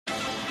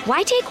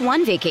Why take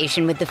one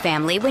vacation with the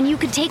family when you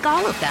could take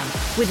all of them?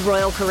 With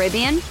Royal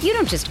Caribbean, you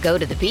don't just go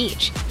to the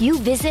beach. You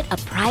visit a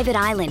private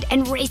island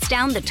and race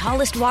down the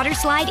tallest water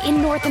slide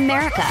in North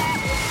America.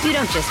 You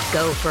don't just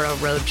go for a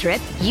road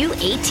trip. You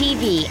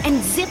ATV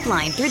and zip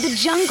line through the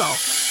jungle.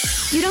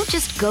 You don't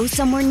just go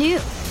somewhere new.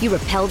 You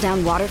rappel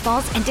down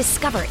waterfalls and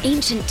discover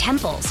ancient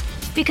temples.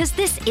 Because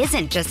this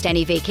isn't just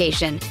any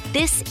vacation.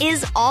 This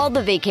is all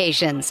the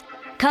vacations.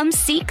 Come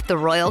seek the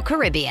Royal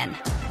Caribbean.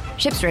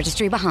 Ships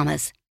Registry,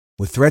 Bahamas.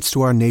 With threats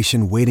to our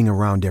nation waiting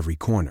around every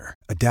corner,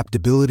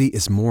 adaptability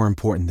is more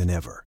important than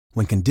ever.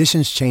 When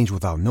conditions change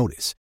without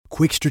notice,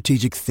 quick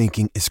strategic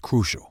thinking is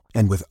crucial.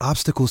 And with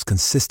obstacles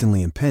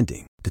consistently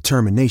impending,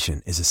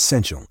 determination is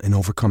essential in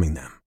overcoming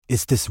them.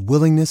 It's this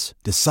willingness,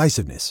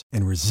 decisiveness,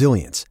 and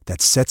resilience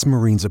that sets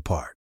Marines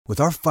apart. With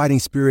our fighting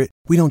spirit,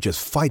 we don't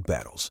just fight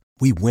battles,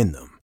 we win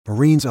them.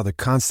 Marines are the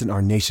constant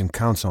our nation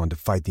counts on to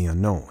fight the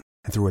unknown.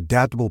 And through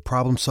adaptable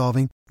problem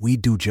solving, we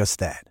do just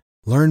that.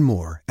 Learn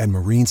more at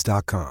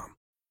marines.com.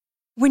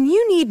 When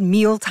you need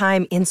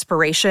mealtime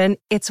inspiration,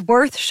 it's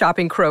worth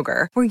shopping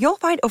Kroger, where you'll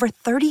find over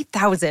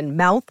 30,000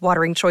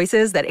 mouth-watering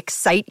choices that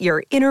excite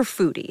your inner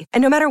foodie.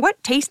 And no matter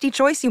what tasty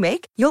choice you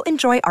make, you'll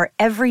enjoy our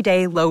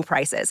everyday low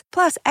prices,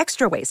 plus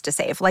extra ways to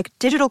save, like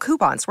digital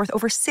coupons worth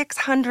over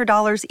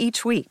 $600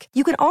 each week.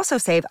 You can also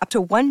save up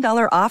to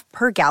 $1 off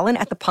per gallon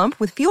at the pump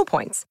with fuel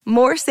points.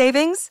 More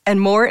savings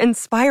and more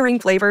inspiring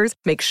flavors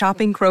make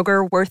shopping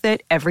Kroger worth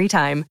it every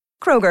time.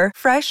 Kroger,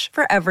 fresh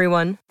for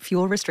everyone.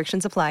 Fuel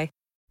restrictions apply.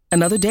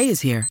 Another day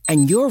is here,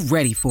 and you're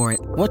ready for it.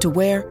 What to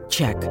wear?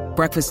 Check.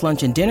 Breakfast,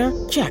 lunch, and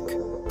dinner? Check.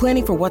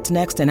 Planning for what's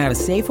next and how to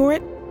save for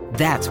it?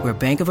 That's where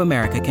Bank of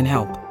America can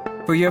help.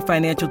 For your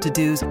financial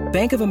to-dos,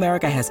 Bank of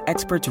America has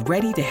experts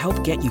ready to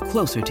help get you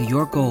closer to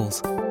your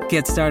goals.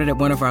 Get started at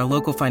one of our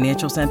local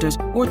financial centers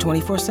or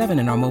 24/7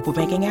 in our mobile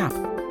banking app.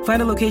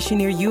 Find a location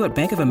near you at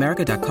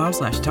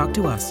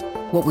bankofamerica.com/talktous.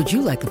 What would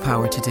you like the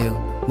power to do?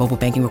 Mobile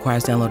banking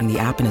requires downloading the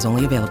app and is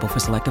only available for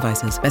select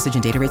devices. Message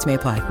and data rates may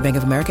apply. Bank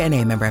of America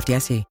NA, member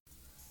FDIC.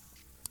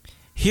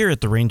 Here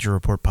at the Ranger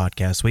Report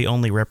podcast, we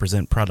only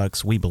represent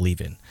products we believe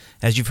in.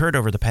 As you've heard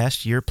over the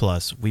past year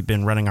plus, we've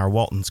been running our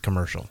Walton's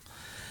commercial.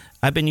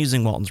 I've been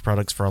using Walton's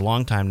products for a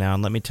long time now,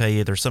 and let me tell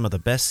you, they're some of the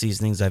best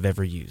seasonings I've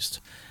ever used.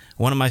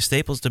 One of my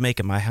staples to make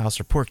at my house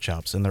are pork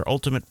chops, and their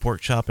ultimate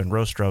pork chop and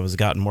roast rub has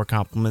gotten more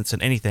compliments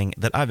than anything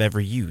that I've ever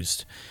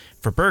used.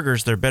 For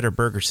burgers, their Better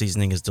Burger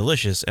seasoning is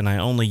delicious, and I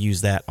only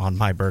use that on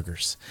my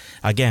burgers.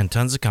 Again,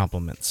 tons of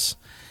compliments.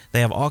 They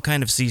have all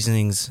kind of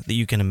seasonings that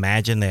you can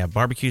imagine. They have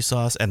barbecue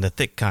sauce and the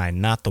thick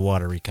kind, not the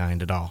watery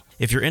kind at all.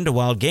 If you're into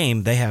wild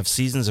game, they have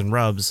seasons and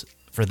rubs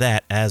for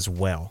that as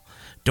well.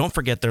 Don't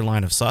forget their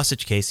line of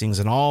sausage casings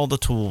and all the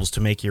tools to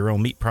make your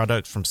own meat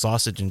products, from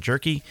sausage and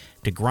jerky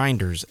to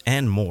grinders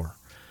and more.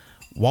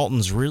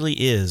 Walton's really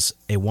is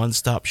a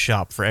one-stop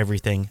shop for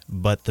everything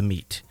but the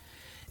meat.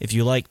 If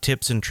you like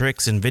tips and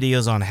tricks and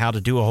videos on how to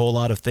do a whole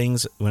lot of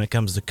things when it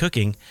comes to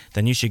cooking,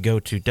 then you should go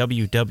to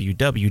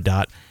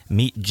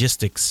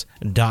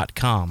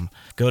www.meatgistics.com.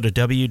 Go to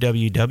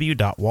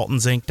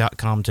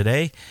www.waltonsinc.com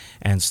today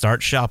and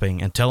start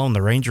shopping, and tell them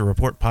the Ranger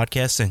Report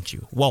podcast sent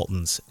you.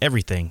 Walton's,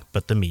 everything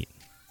but the meat.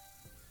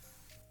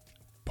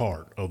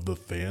 Part of the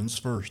Fans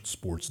First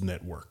Sports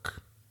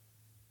Network.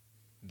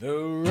 The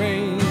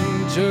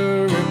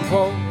Ranger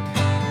Report.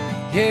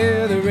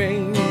 Yeah, the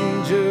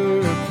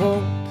Ranger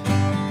Report.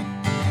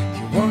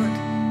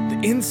 Want the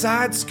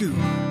inside scoop?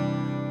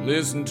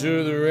 Listen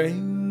to the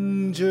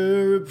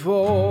Ranger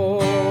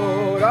Report.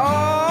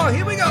 Oh,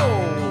 here we go.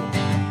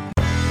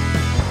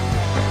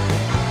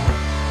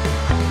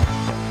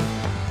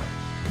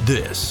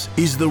 This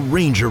is the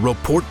Ranger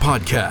Report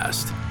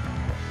podcast.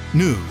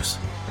 News,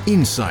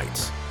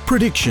 insights,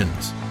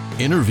 predictions,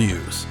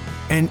 interviews,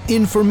 and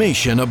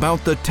information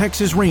about the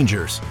Texas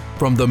Rangers,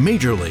 from the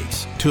major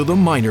leagues to the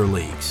minor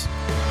leagues.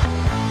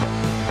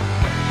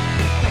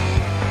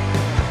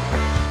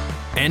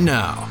 And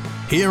now,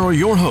 here are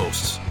your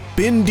hosts,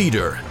 Ben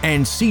Dieter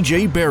and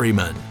CJ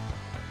Berryman.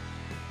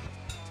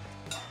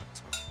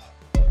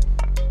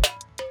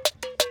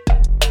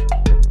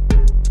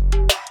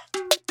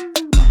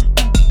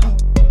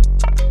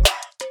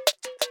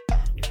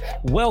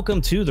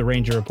 Welcome to the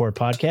Ranger Report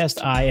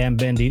podcast. I am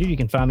Ben Dieter. You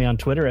can find me on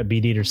Twitter at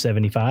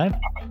BDieter75.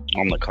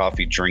 I'm the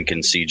coffee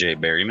drinking CJ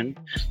Berryman.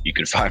 You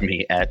can find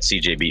me at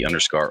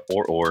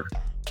CJB_or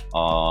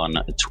on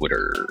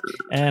Twitter.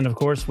 And of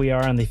course, we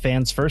are on the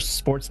Fans First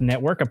Sports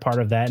Network, a part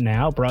of that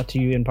now, brought to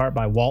you in part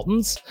by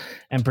Walton's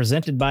and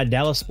presented by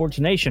Dallas Sports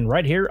Nation,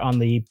 right here on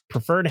the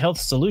Preferred Health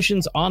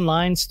Solutions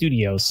online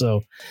studio.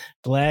 So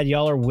glad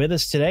y'all are with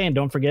us today. And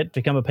don't forget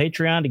to become a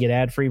Patreon to get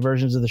ad-free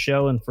versions of the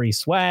show and free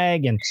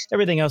swag and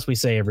everything else we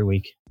say every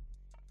week.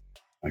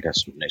 I got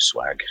some new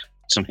swag.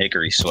 Some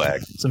hickory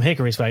swag. Some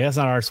hickory swag. That's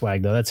not our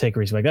swag, though. That's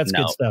hickory swag. That's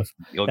good stuff.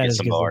 You'll get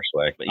some of our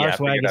swag. But our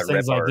swag is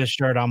things like this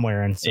shirt I'm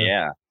wearing. So.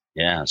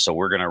 Yeah. So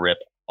we're going to rip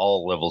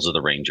all levels of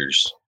the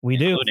Rangers. We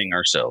do.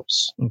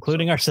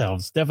 Including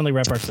ourselves. Definitely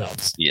rep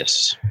ourselves.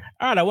 Yes.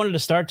 All right. I wanted to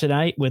start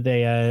tonight with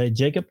a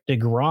Jacob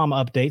deGrom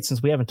update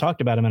since we haven't talked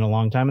about him in a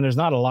long time. And there's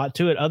not a lot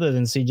to it other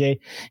than CJ.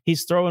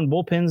 He's throwing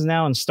bullpens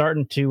now and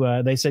starting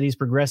to, they said he's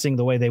progressing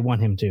the way they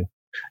want him to.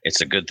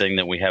 It's a good thing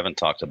that we haven't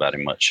talked about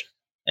him much.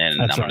 And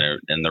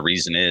and the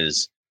reason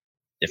is,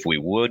 if we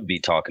would be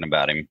talking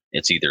about him,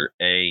 it's either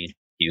A,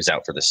 he was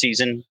out for the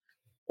season,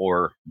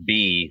 or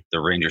B, the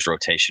Rangers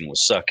rotation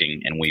was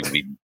sucking and we'd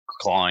be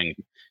clawing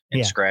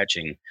and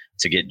scratching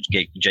to get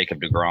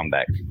Jacob deGrom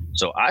back.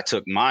 So I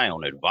took my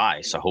own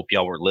advice. I hope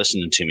y'all were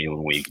listening to me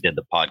when we did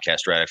the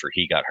podcast right after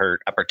he got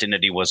hurt. I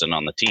pretended he wasn't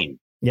on the team.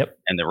 Yep.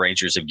 And the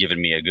Rangers have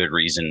given me a good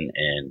reason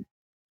and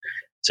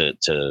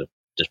to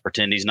just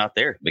pretend he's not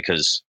there,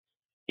 because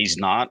he's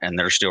not, and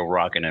they're still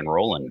rocking and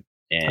rolling.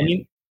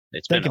 And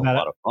it's been a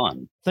lot of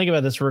fun. Think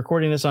about this. We're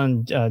recording this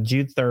on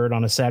June 3rd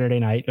on a Saturday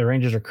night. The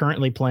Rangers are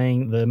currently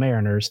playing the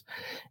Mariners,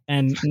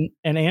 and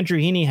Andrew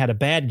Heaney had a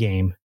bad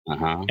game.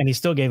 And he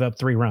still gave up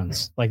 3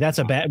 runs. Like, that's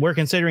a bad. We're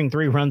considering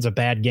 3 runs a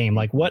bad game.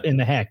 Like, what in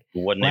the heck?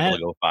 Wasn't able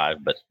to go 5,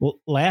 but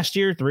last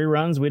year 3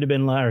 runs we'd have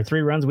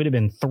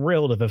been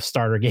thrilled if a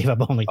starter gave up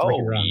only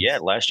 3 runs. Yeah,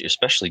 last year,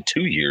 especially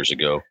 2 years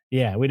ago.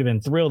 Yeah, we'd have been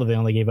thrilled if they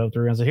only gave up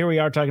 3 runs. So here we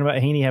are talking about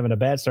Heaney having a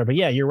bad start. But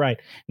yeah, you're right.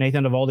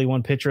 Nathan Eovaldi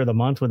won pitcher of the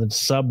month with a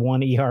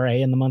sub-1 ERA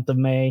in the month of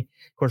May.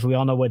 Of course, we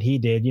all know what he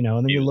did. And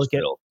then you look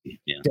at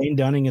Dane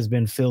Dunning has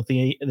been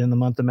filthy in the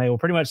month of May. Well,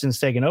 pretty much since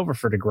taking over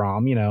for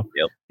deGrom. Yep.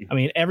 I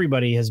mean,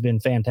 everybody has been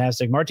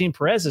fantastic. Martin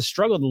Perez has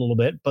struggled a little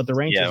bit, but the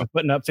Rangers are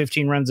putting up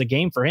 15 runs a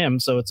game for him,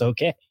 so it's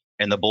okay.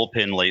 And the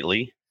bullpen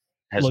lately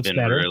has been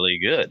really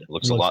good.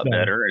 Looks a lot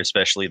better,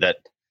 especially that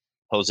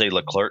Jose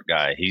Leclerc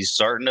guy. He's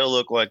starting to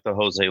look like the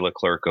Jose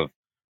Leclerc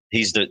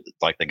he's the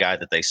guy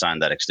that they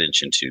signed that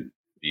extension to.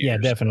 Yeah,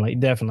 definitely.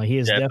 He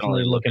is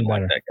definitely looking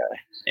better. Like that guy.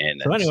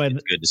 And so anyway,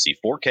 it's good to see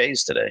 4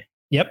 Ks today.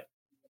 Yep.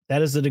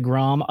 That is the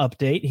deGrom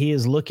update. He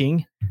is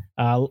looking.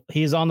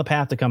 He's on the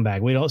path to come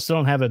back. We still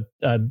don't have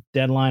a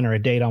deadline or a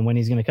date on when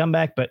he's going to come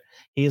back, but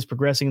he is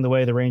progressing the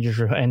way the Rangers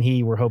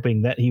were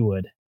hoping that he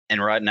would.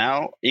 And right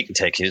now, he can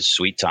take his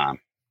sweet time.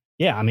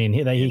 Yeah, I mean,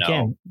 he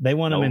can. They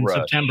want him in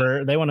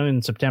September. They want him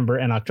in September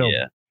and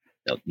October.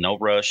 Yeah, no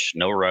rush.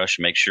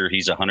 Make sure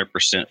he's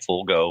 100%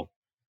 full go.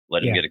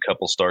 Let him get a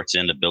couple starts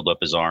in to build up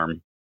his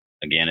arm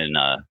again in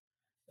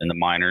the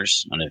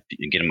minors. And if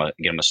you get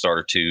him a start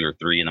or 2 or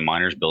 3 in the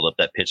minors, build up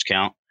that pitch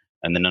count,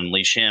 and then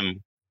unleash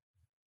him.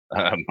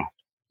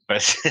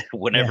 But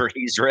whenever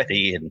he's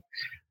ready,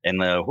 and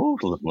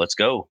let's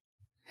go.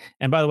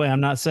 And by the way,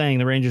 I'm not saying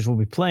the Rangers will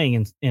be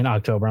playing in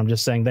October. I'm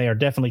just saying they are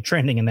definitely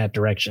trending in that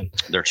direction.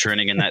 They're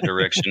trending in that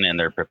direction, and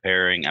they're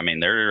preparing. I mean,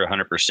 they're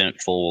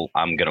 100% full.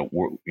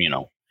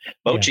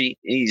 Bochy,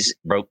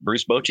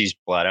 Bruce Bochy's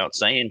flat out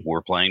saying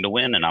we're playing to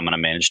win, and I'm going to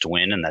manage to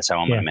win, and that's how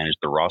I'm going to manage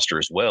the roster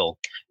as well.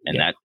 And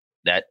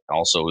that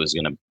also is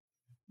going to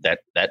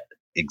that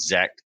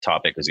exact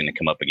topic is going to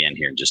come up again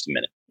here in just a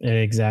minute.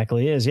 It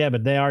exactly is. Yeah,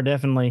 but they are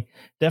definitely.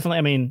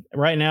 I mean,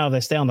 right now they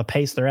stay on the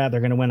pace they're at. They're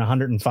going to win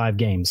 105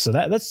 games. So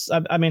that's.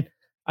 I mean,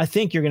 I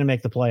think you're going to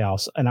make the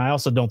playoffs, and I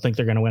also don't think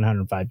they're going to win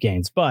 105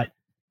 games. But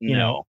you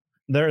know,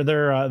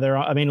 they're.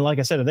 I mean, like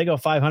I said, if they go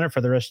 500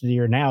 for the rest of the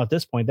year now, at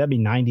this point, that'd be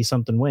 90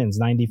 something wins,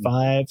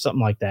 95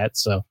 something like that.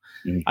 So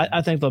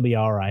I think they'll be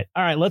all right.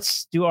 All right,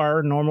 let's do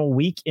our normal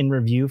week in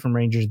review from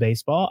Rangers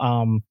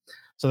baseball.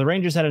 So the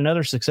Rangers had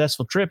another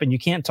successful trip, and you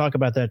can't talk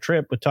about that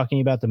trip without talking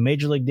about the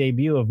major league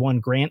debut of one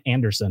Grant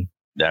Anderson.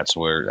 That's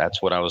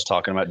what I was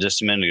talking about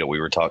just a minute ago.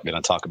 We were going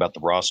to talk about the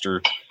roster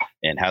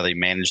and how they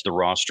managed the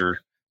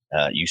roster.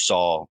 You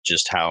saw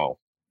just how,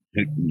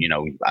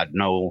 I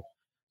know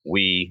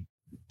we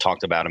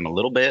talked about him a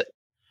little bit,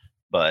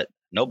 but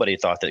nobody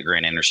thought that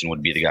Grant Anderson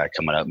would be the guy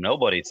coming up.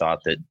 Nobody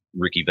thought that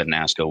Ricky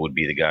Vanasco would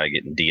be the guy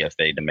getting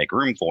DFA'd to make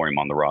room for him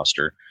on the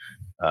roster.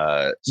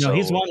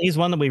 He's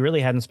one that we really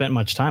hadn't spent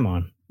much time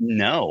on.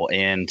 No,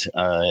 and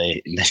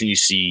then you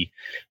see,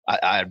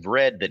 I've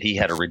read that he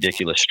had a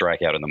ridiculous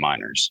strikeout in the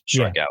minors,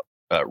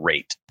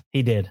 rate.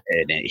 He did,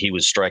 and he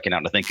was striking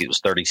out. I think it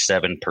was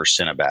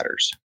 37% of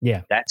batters.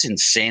 Yeah, that's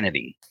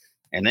insanity.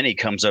 And then he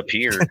comes up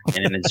here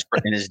and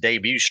in his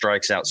debut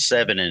strikes out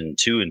 7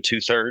 2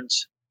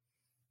 2/3.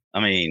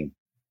 I mean,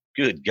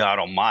 good God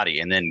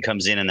Almighty! And then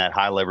comes in that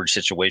high leverage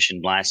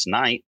situation last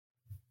night.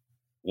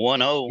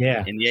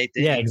 1-0 in the 8th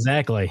inning. Yeah,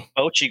 exactly.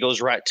 Bochy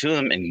goes right to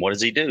him, and what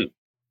does he do?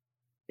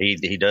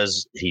 He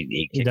does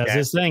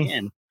his thing.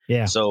 In.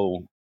 Yeah.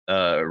 So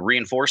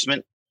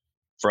reinforcement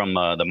from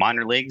the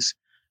minor leagues.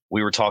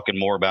 We were talking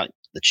more about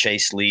the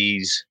Chase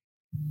Lees,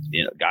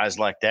 guys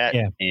like that.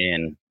 Yeah.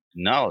 And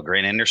no,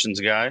 Grant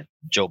Anderson's a guy.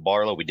 Joe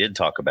Barlow we did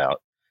talk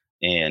about,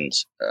 and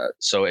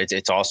so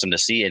it's awesome to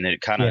see. And it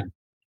kind of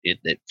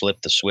it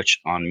flipped the switch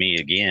on me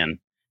again.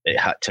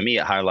 To me,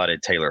 it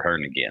highlighted Taylor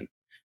Hearn again.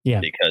 Yeah,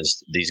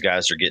 because these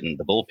guys are getting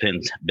the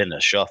bullpen's been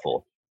a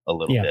shuffle a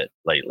little bit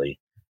lately.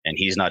 and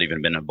he's not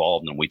even been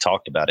involved. And we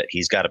talked about it.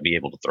 He's got to be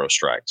able to throw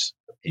strikes.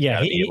 He's got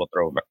to be able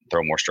to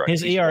throw more strikes.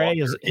 His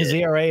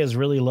ERA is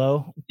really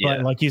low,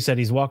 but like you said,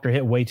 he's walked or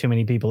hit way too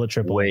many people at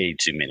AAA. Way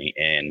too many,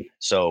 and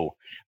so.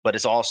 But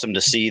it's awesome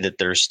to see that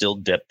there's still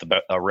depth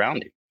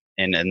around him,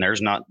 and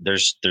there's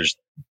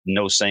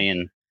no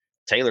saying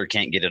Taylor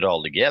can't get it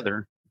all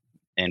together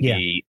and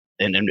be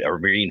a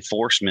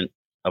reinforcement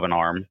of an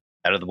arm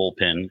out of the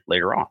bullpen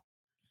later on.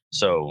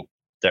 So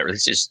that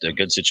it's just a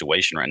good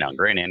situation right now.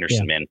 Grant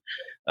Anderson, man,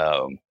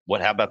 how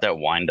about that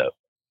windup?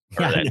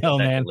 I know,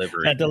 man.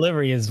 That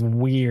delivery is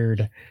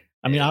weird.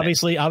 I mean,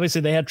 obviously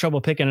they had trouble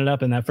picking it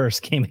up in that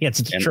first game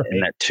against Detroit.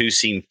 And that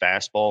two-seam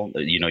fastball,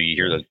 you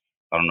hear the,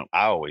 I don't know,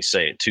 I always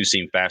say it,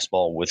 two-seam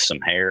fastball with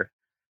some hair.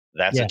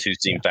 That's a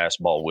two-seam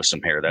fastball with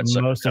some hair. That's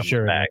most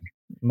assured.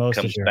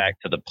 Comes back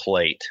to the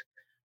plate,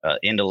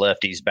 into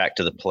lefties, back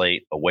to the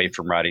plate, away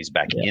from righties,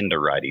 back into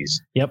righties.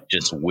 Yep.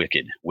 Just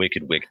wicked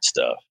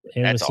stuff.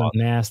 That's some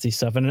nasty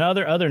stuff. And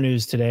other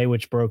news today,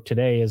 which broke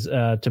today, is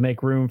to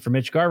make room for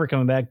Mitch Garver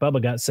coming back.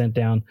 Bubba got sent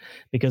down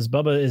because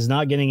Bubba is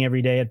not getting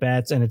every day at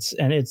bats, and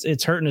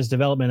it's hurting his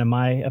development, in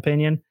my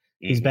opinion.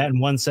 He's batting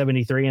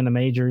 173 in the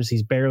majors.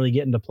 He's barely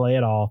getting to play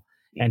at all,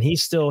 and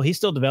he's still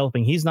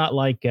developing. He's not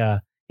like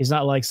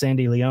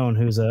Sandy Leon,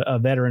 who's a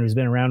veteran who's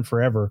been around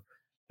forever,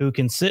 who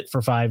can sit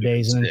for 5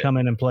 days and then come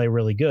in and play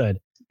really good.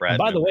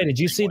 By the way, did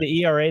you see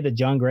the ERA that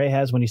John Gray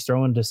has when he's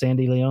throwing to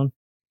Sandy Leon?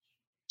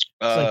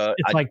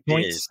 It's like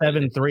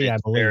 0.73, I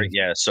believe.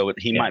 Yeah, so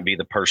he might be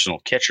the personal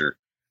catcher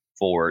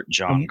for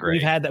John Gray.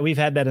 We've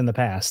had that in the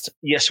past.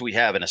 Yes, we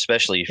have, and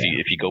especially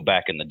if you go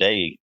back in the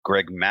day,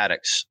 Greg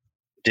Maddux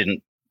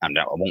didn't. I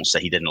won't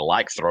say he didn't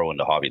like throwing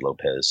to Javi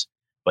Lopez,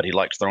 but he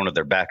liked throwing to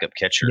their backup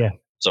catcher. Yeah.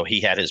 So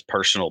he had his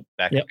personal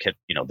backup,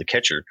 the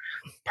catcher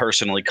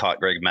personally caught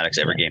Greg Maddux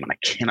every game, and I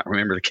cannot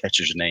remember the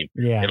catcher's name.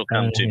 Yeah, it'll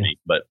come to me,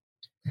 but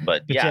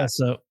yeah.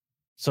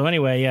 So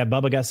anyway,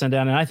 Bubba got sent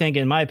down, and I think,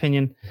 in my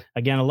opinion,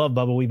 again, I love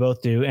Bubba. We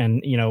both do,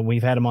 and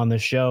we've had him on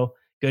this show.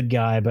 Good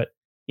guy, but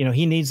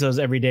he needs those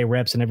everyday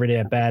reps and everyday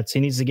at bats. He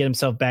needs to get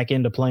himself back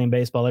into playing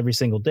baseball every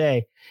single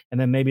day, and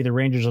then maybe the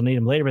Rangers will need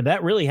him later. But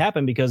that really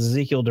happened because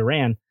Ezekiel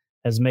Duran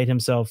has made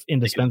himself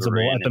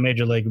indispensable at the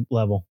major league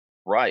level.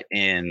 Right,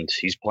 and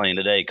he's playing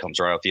today. Comes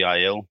right off the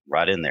IL,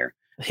 right in there.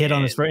 Hit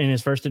in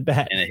his first at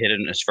bat, and it hit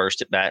in his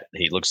first at bat.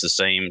 He looks the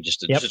same.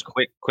 Just a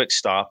quick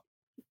stop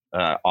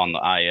on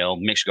the IL.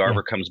 Mitch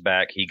Garver comes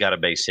back. He got a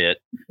base hit.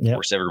 Of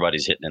course,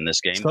 everybody's hitting in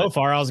this game. So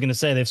far, I was going to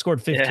say they've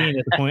scored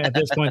 15 at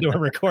this point that we're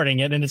recording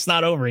it, and it's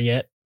not over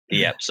yet.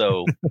 Yeah.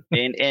 So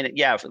and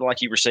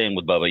like you were saying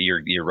with Bubba,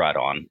 you're right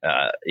on.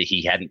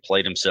 He hadn't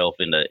played himself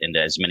into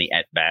as many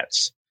at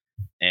bats.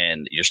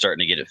 And you're starting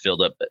to get it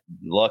filled up.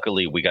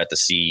 Luckily, we got to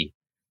see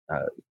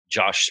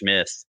Josh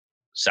Smith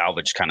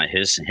salvage kind of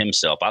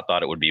himself. I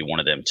thought it would be one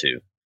of them too.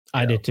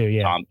 I did too,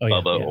 yeah.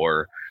 Bubba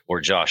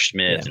or Josh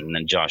Smith, and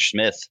then Josh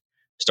Smith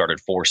started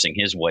forcing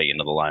his way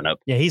into the lineup.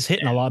 Yeah, he's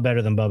hitting a lot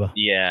better than Bubba.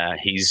 Yeah,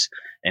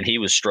 he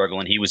was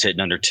struggling. He was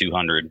hitting under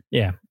 200.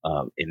 Yeah,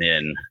 and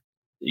then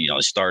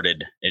it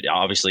started.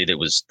 Obviously, there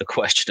was the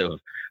question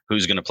of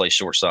who's going to play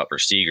shortstop for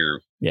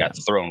Seager. Got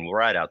thrown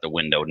right out the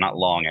window not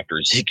long after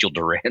Ezekiel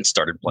Duran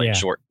started playing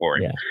short for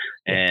him. Yeah.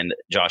 And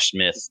Josh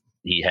Smith,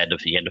 he had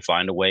to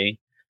find a way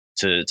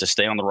to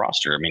stay on the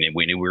roster. I mean,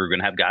 we knew we were going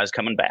to have guys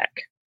coming back.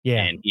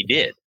 Yeah. And he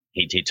did.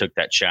 He took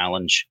that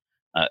challenge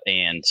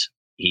and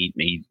he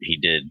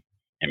did.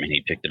 I mean,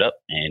 he picked it up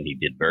and he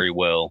did very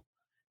well.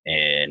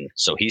 And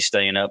so he's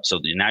staying up. So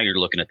now you're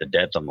looking at the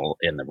depth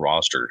in the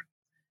roster,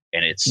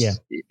 and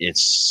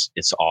it's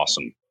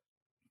awesome.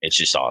 It's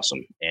just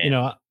awesome.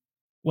 And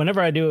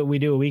whenever we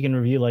do a week in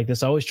review like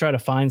this, I always try to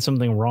find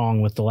something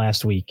wrong with the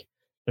last week.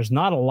 There's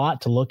not a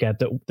lot to look at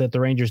that the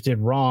Rangers did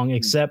wrong,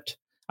 except,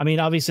 I mean,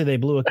 obviously they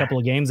blew a couple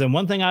of games. And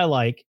one thing I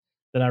like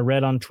that I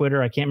read on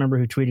Twitter, I can't remember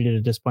who tweeted it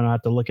at this point, I'll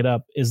have to look it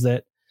up, is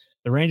that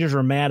the Rangers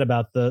were mad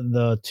about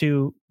the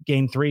 2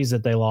 game 3s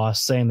that they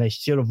lost, saying they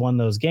should have won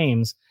those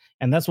games.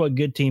 And that's what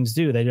good teams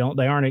do. They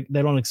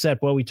don't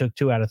accept, well, we took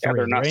 2 out of 3. Yeah,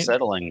 they're not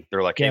settling.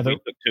 They're like, hey, we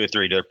took 2 or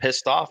 3. They're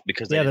pissed off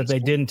because they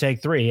didn't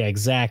take 3. Yeah,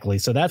 exactly.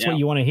 So that's what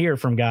you want to hear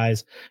from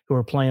guys who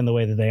are playing the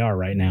way that they are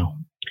right now.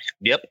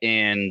 Yep.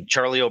 And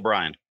Charlie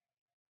O'Brien.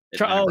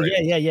 Charlie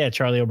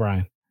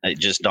O'Brien. It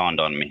just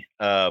dawned on me.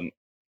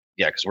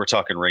 Because we're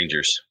talking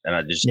Rangers,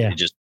 and it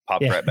just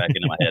popped right back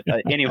into my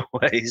head.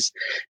 Anyways,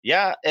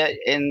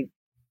 and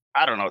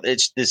I don't know.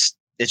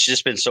 It's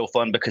just been so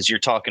fun because you're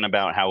talking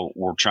about how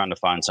we're trying to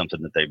find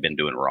something that they've been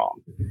doing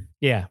wrong.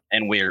 Yeah.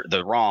 And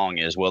the wrong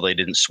is, well, they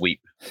didn't sweep,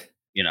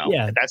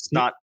 that's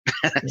not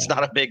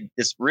a big,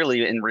 it's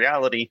really, in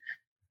reality,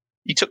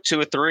 you took 2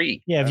 or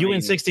 3. Yeah. If you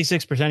win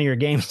 66% of your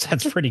games,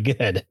 that's pretty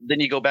good. Then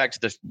you go back to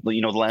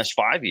the last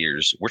 5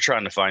 years, we're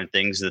trying to find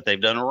things that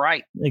they've done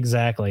right.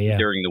 Exactly. Yeah.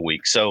 During the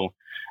week. So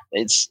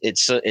it's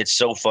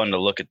so fun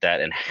to look at that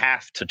and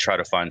have to try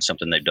to find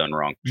something they've done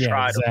wrong.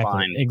 Try to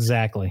find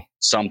exactly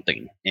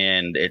something,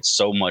 and it's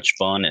so much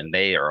fun, and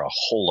they are a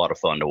whole lot of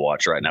fun to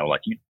watch right now.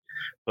 Like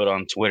put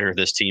on Twitter,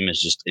 this team is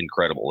just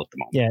incredible at the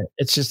moment. Yeah,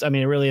 it's just, I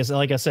mean, it really is.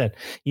 Like I said,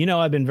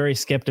 I've been very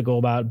skeptical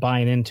about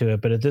buying into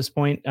it, but at this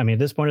point of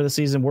the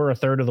season, we're a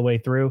third of the way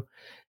through,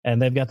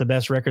 and they've got the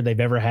best record they've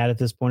ever had at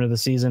this point of the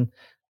season.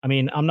 I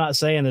mean, I'm not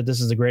saying that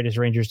this is the greatest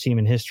Rangers team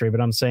in history,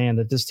 but I'm saying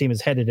that this team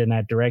is headed in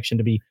that direction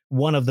to be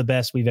one of the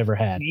best we've ever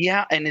had.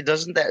 Yeah, and it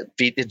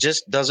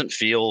just doesn't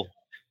feel.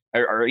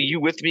 Are you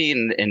with me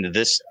in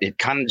this? I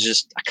kind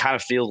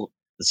of feel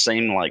the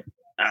same, like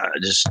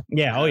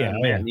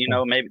man,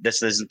 maybe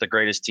this isn't the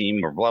greatest team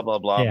or blah blah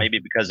blah. Yeah. Maybe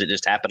because it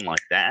just happened like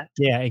that.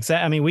 Yeah,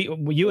 exactly. I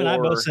mean, you and I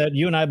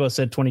both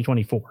said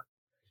 2024.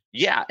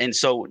 Yeah, and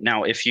so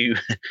now if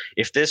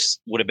this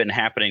would have been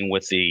happening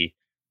with the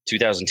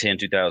 2010,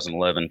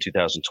 2011,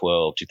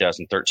 2012,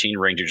 2013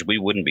 Rangers, we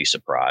wouldn't be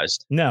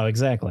surprised. No,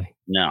 exactly.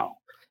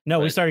 No,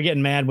 we started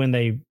getting mad when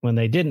they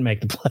didn't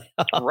make the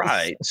playoffs.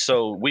 Right.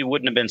 So we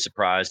wouldn't have been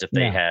surprised if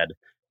they had,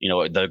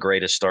 the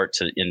greatest start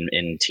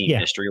in team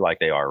history like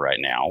they are right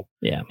now.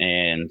 Yeah.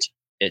 And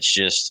it's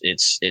just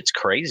it's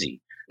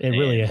crazy. It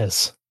really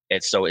is.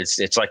 It's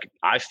like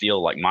I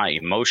feel like my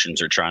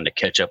emotions are trying to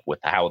catch up with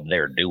how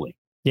they're doing.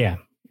 Yeah.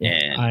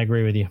 And I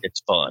agree with you.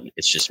 It's fun.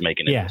 It's just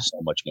making it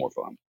so much more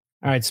fun.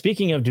 All right.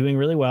 Speaking of doing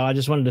really well, I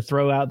just wanted to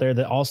throw out there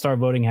that All-Star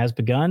voting has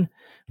begun.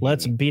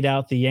 Let's beat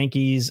out the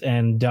Yankees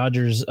and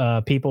Dodgers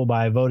people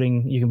by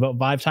voting. You can vote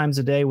 5 times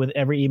a day with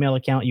every email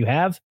account you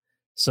have.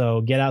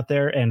 So get out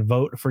there and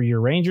vote for your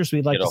Rangers.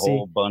 We'd like to see a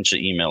whole bunch of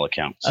email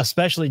accounts,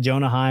 especially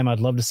Jonah Heim. I'd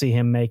love to see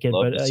him make it,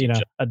 but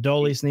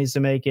Adolis needs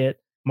to make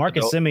it.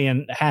 Marcus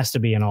Semien has to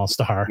be an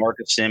All-Star.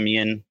 Marcus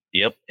Semien.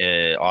 Yep.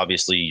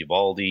 Obviously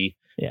Eovaldi.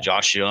 Yeah.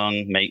 Josh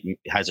Young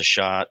has a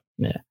shot.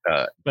 Yeah.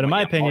 But in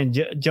my opinion,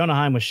 Jonah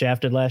Heim was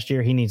shafted last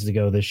year. He needs to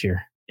go this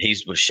year. He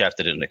was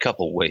shafted in a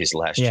couple of ways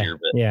last year,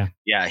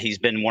 but he's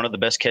been one of the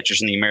best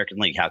catchers in the American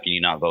League. How can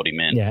you not vote him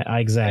in? Yeah,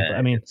 exactly.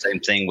 I mean, same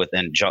thing with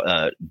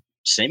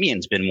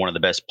Semien's been one of the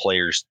best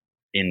players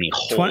in the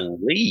whole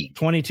league.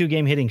 22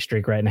 game hitting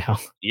streak right now.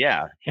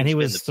 Yeah, and he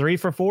was 3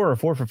 for 4 or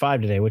 4 for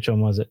 5 today. Which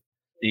one was it?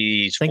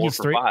 He's 4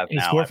 for 5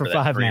 now. He's 4 for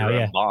 5 now.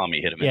 Yeah, bomb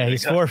he hit him. Yeah,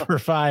 he's 4 for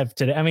 5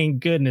 today. I mean,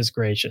 goodness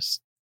gracious.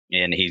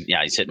 And he's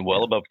hitting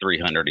well above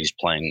 300. He's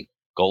playing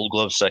Gold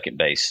Glove second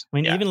base. I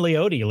mean, even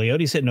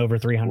Leote's hitting over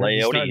 300.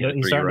 He's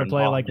starting to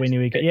play like we knew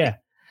he could. Yeah.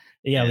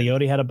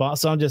 Leote had a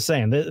boss. So I'm just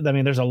saying,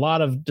 there's a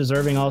lot of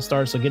deserving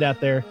All-Stars. So get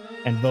out there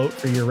and vote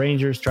for your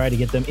Rangers. Try to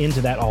get them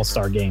into that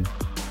All-Star game.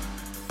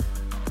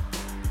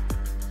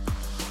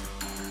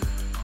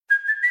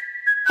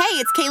 Hey,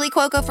 it's Kaylee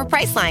Cuoco for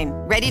Priceline.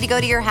 Ready to go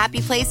to your happy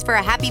place for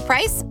a happy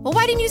price? Well,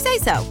 why didn't you say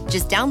so?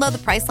 Just download the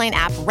Priceline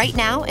app right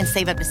now and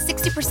save up to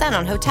 60%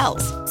 on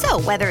hotels.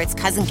 So whether it's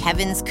Cousin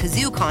Kevin's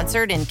Kazoo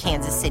Concert in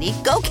Kansas City,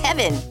 go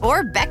Kevin,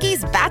 or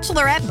Becky's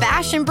Bachelorette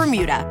Bash in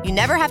Bermuda, you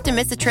never have to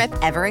miss a trip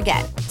ever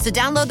again. So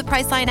download the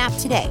Priceline app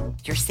today.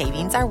 Your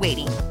savings are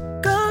waiting.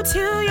 Go to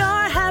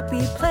your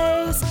happy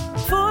place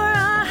for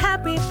a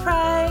happy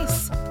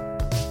price.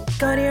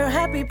 Go to your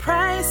happy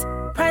price,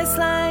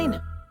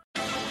 Priceline.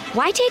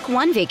 Why take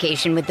one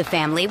vacation with the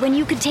family when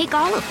you could take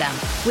all of them?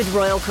 With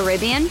Royal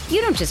Caribbean, you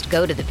don't just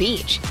go to the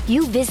beach.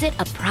 You visit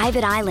a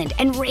private island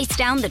and race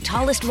down the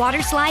tallest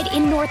water slide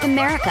in North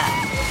America.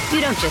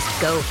 You don't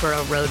just go for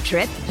a road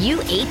trip. You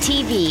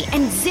ATV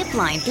and zip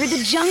line through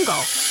the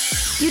jungle.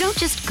 You don't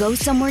just go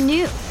somewhere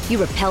new.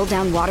 You rappel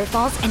down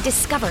waterfalls and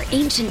discover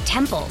ancient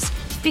temples.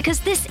 Because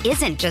this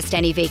isn't just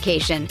any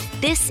vacation.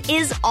 This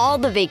is all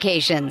the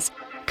vacations.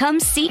 Come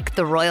seek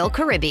the Royal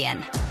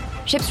Caribbean.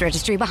 Ships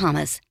Registry,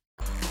 Bahamas.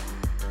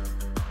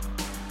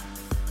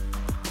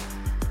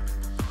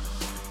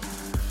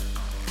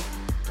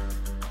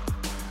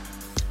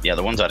 Yeah,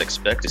 the ones I'd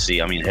expect to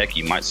see. I mean, heck,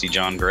 you might see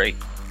John Gray.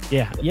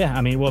 Yeah. I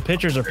mean, well,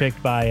 pitchers are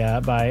picked by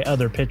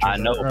other pitchers. I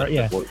know,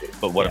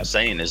 but what I'm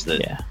saying is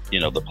that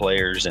the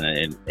players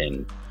and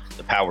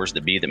the powers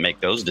that be that make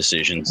those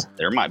decisions,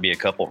 there might be a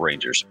couple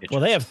Rangers pitchers.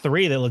 Well, they have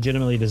 3 that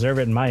legitimately deserve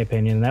it, in my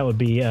opinion, and that would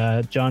be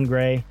John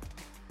Gray,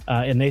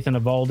 and Nathan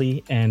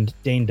Eovaldi, and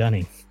Dane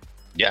Dunning.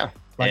 Yeah.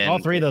 All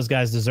 3 of those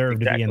guys deserve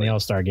to be in the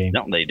All-Star game.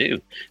 No, they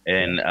do.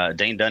 And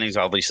Dane Dunning's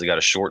obviously got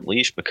a short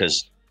leash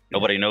because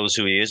nobody knows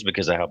who he is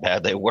because of how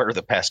bad they were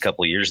the past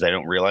couple of years. They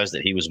don't realize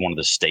that he was one of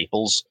the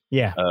staples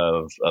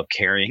of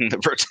carrying the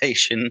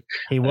rotation.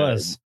 He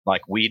was.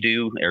 Like we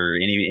do, or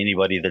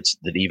anybody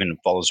that even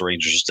follows the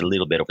Rangers just a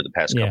little bit over the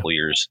past couple of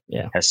years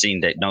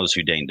knows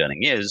who Dane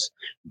Dunning is.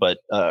 But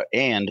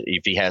and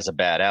if he has a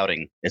bad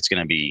outing, it's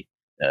going to be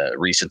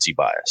recency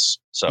bias.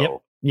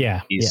 So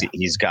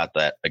he's got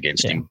that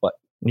against him. But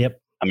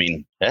I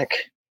mean, heck,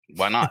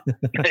 why not?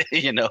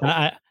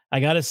 I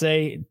got to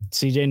say,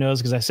 CJ knows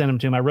because I sent him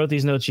to him. I wrote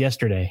these notes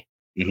yesterday.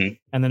 Mm-hmm.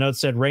 And the note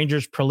said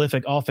Rangers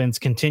prolific offense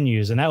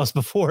continues. And that was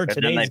before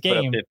today's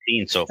game. Put up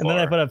 15 so far. And then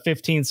I put up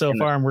 15 so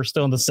far, and we're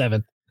still in the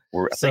 7th.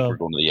 I think we're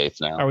going to the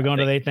 8th now. Are we going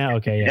to the 8th now?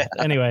 Okay, yeah.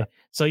 Anyway,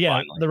 so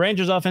finally. The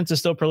Rangers offense is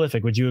still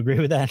prolific. Would you agree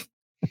with that?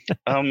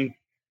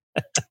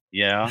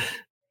 Yeah.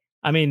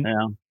 I mean,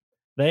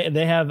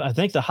 they have, I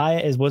think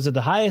was it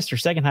the highest or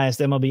second highest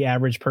MLB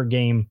average per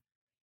game,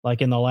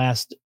 like in the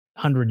last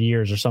 100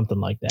 years or something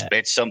like that.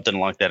 It's something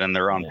like that, and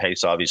they're on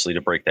pace, obviously,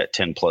 to break that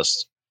 10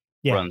 plus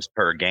runs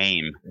per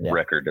game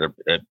record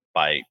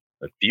by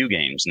a few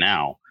games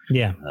now.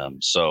 Yeah.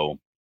 So,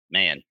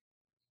 man,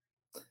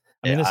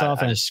 I mean, this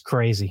offense is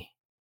crazy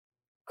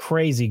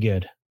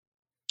good.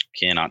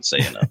 Cannot say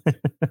enough.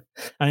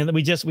 I mean,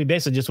 we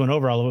basically just went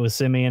over all of it with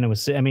Simeon.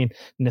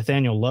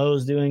 Nathaniel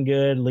Lowe's doing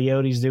good.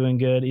 Leote's doing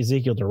good.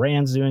 Ezekiel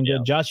Duran's doing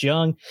good. Josh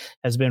Young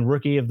has been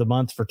rookie of the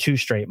month for 2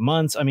 straight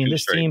months. I mean,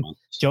 this team,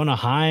 Jonah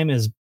Heim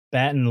is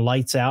batting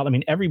lights out. I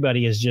mean,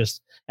 everybody is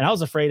just, and I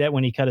was afraid that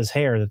when he cut his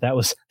hair, that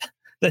was,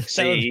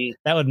 that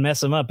would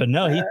mess him up. But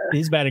no,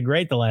 he's batted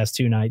great the last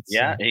 2 nights.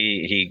 Yeah. So.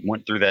 He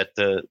went through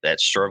that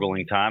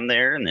struggling time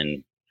there and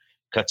then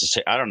cuts his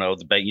hair. I don't know.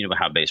 You know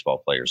how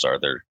baseball players are.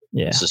 They're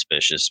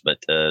suspicious, but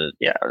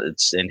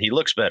and he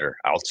looks better.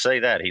 I'll say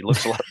that he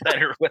looks a lot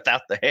better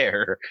without the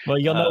hair. Well,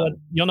 you'll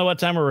know what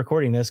time we're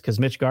recording this because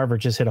Mitch Garver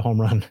just hit a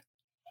home run.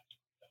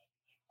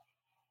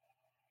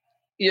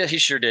 Yeah, he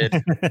sure did.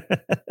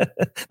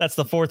 That's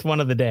the 4th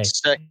one of the day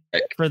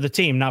for the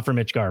team, not for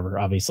Mitch Garver,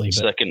 obviously. But,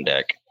 second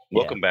deck.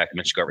 Welcome back,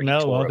 Mitch Garver.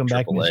 Welcome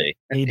back, Mitch.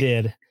 He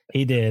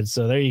did.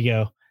 So there you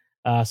go.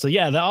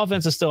 The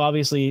offense is still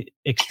obviously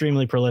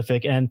extremely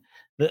prolific, and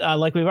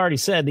like we've already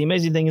said, the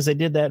amazing thing is they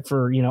did that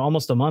for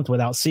almost a month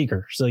without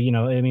Seager. So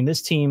I mean,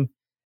 this team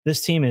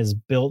is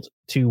built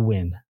to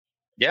win.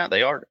 Yeah,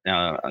 they are.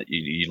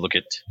 You look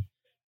at,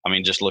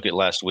 just look at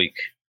last week.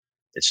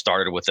 It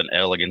started with an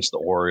L against the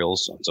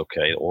Orioles. It's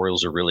okay. The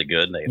Orioles are really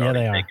good. They've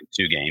already taken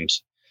 2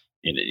 games.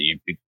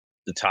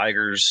 The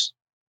Tigers,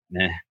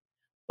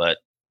 but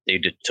they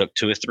took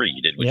 2 or 3.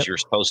 You did what you were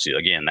supposed to.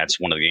 Again,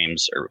 that's one of the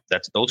games.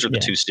 Those are the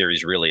 2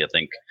 series. Really, I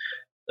think.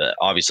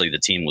 Obviously, the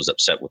team was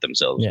upset with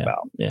themselves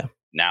about. Yeah.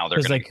 Now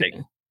they're going to take.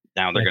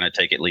 Now they're going to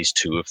take at least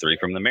 2 of 3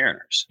 from the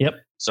Mariners. Yep.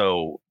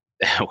 So,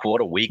 what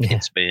a week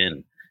it's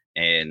been,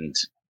 and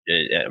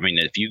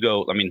if you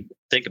go,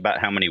 think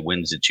about how many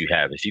wins that you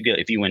have. If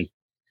you win,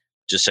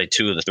 just say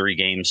 2 of the 3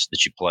 games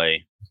that you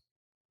play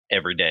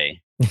every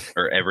day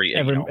or every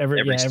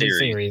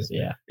series.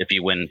 Yeah. If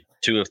you win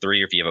 2 of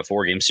 3, or if you have a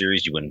 4-game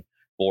series, you win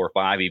 4 or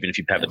 5. Even if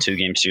you have a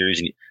 2-game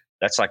series,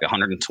 that's like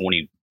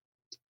 120.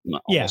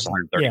 Almost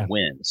 130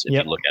 wins if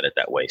you look at it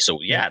that way. So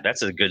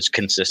that's a good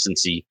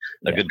consistency,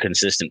 good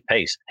consistent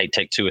pace. Hey,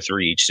 take 2 or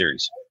 3 each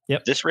series.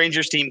 Yep. This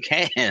Rangers team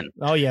can.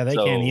 Oh yeah, they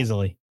can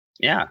easily.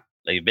 Yeah,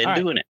 they've been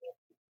doing it.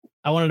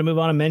 I wanted to move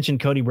on and mention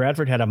Cody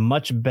Bradford had a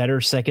much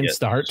better second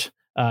start.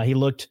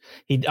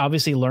 He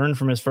obviously learned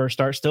from his first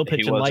start, still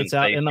pitching lights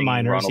out in the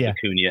minors. Ronald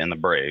Acuna and the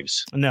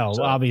Braves. No,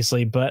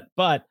 obviously, but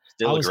I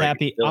was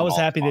happy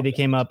that he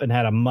came up and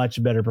had a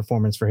much better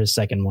performance for his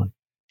second one.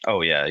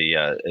 Oh yeah,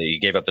 he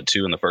gave up the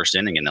 2 in the first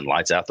inning and then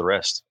lights out the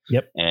rest.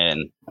 Yep.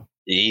 And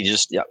he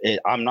just,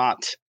 I'm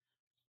not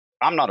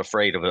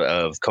afraid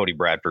of Cody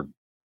Bradford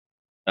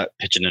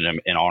pitching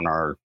in on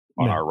our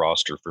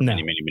roster for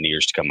many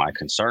years to come. My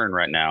concern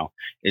right now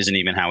isn't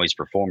even how he's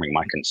performing.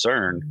 My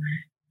concern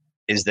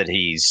is that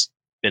he's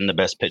been the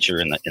best pitcher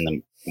in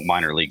the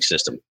minor league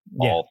system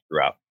all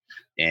throughout,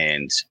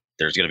 and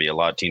there's going to be a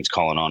lot of teams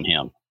calling on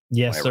him.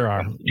 Yes, there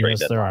are.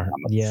 Yes, there are.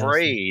 I'm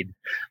afraid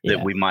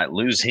that we might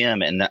lose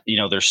him. And,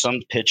 there's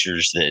some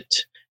pitchers that,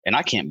 and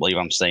I can't believe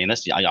I'm saying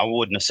this. I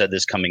wouldn't have said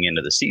this coming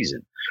into the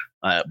season,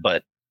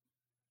 but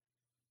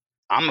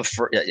I'm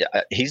afraid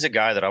he's a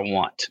guy that I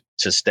want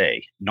to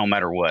stay no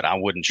matter what. I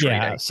wouldn't trade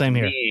him. Same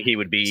here. He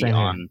would be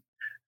on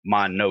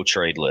my no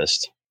trade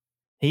list.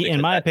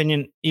 In my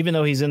opinion, even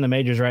though he's in the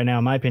majors right now,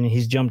 in my opinion,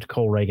 he's jumped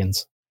Cole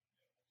Reagans.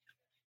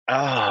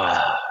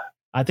 I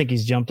think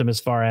he's jumped him as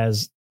far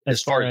as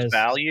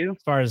value?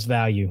 As far as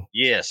value.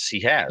 Yes,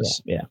 he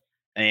has. Yeah.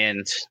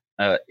 And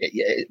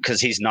because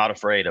he's not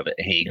afraid of it.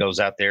 He goes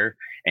out there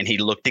and he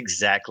looked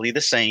exactly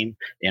the same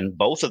in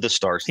both of the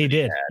starts. He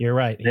did. You're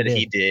right.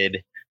 He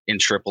did in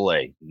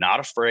AAA.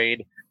 Not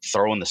afraid,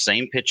 throwing the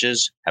same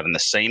pitches, having the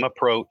same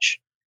approach.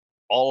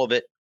 All of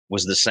it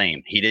was the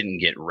same. He didn't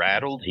get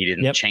rattled. He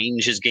didn't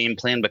change his game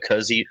plan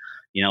because he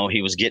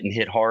was getting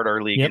hit hard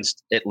early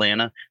against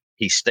Atlanta.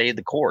 He stayed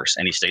the course,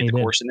 and he stayed the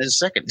course in his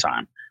second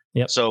time.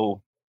 Yep.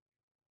 So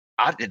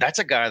that's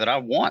a guy that I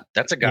want.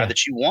 That's a guy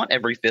that you want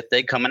every 5th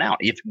day coming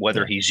out.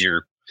 Whether he's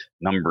your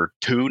number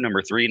 2,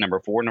 number 3, number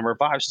 4, number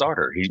 5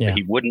 starter,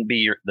 he wouldn't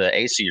be the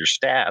ace of your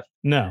staff.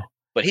 No,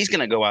 but he's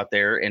going to go out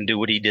there and do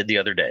what he did the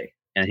other day,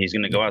 and he's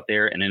going to go out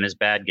there and in his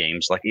bad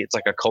games, it's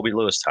like a Kobe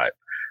Lewis type,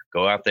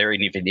 go out there,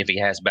 and if he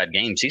has bad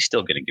games, he's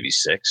still going to give you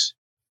 6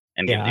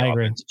 and give the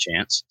offense a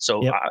chance.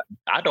 So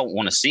I don't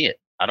want to see it.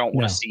 I don't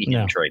want to see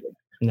him traded.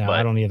 No,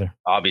 I don't either.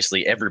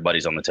 Obviously,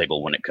 everybody's on the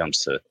table when it comes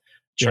to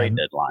trade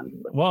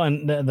deadline. Well,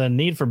 and the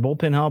need for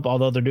bullpen help,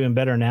 although they're doing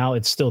better now,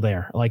 it's still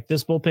there. Like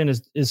this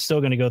bullpen is still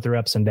going to go through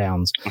ups and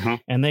downs,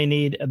 and they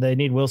need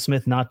Will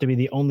Smith not to be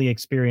the only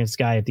experienced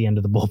guy at the end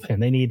of the bullpen.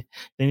 They need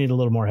a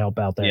little more help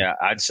out there. Yeah,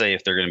 I'd say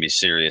if they're going to be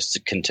serious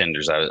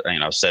contenders,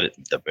 I've said it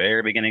at the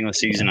very beginning of the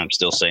season. I'm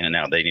still saying it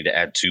now. They need to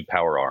add 2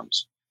 power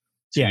arms,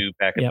 2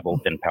 back at the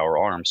bullpen power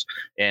arms.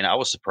 And I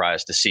was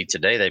surprised to see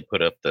today they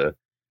put up the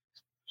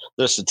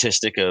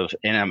statistic of,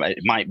 and it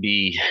might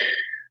be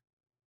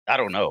I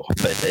don't know,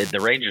 but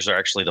the Rangers are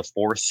actually the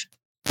fourth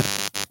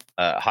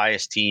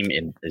highest team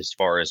in as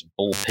far as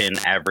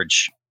bullpen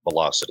average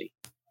velocity,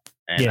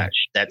 and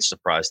that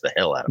surprised the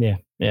hell out of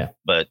me. Yeah.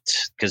 But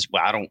because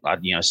I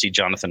see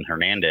Jonathan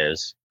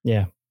Hernandez,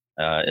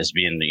 as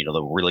being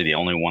really the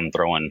only one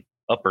throwing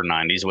upper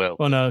 90s. Well,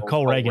 no,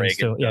 Cole Reagan's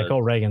too. Yeah,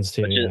 Cole Reagan's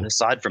too. But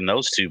aside from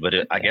those two, but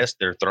I guess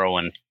they're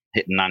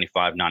hitting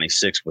 95,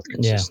 96 with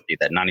consistency.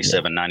 That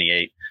 97,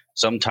 98,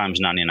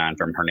 sometimes 99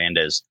 from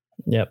Hernandez.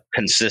 Yep.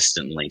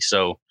 Consistently.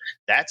 So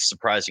that's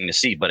surprising to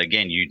see. But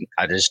again, they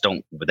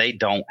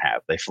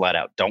flat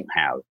out don't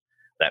have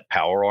that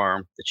power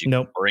arm that you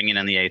can bring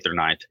in the 8th or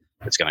 9th.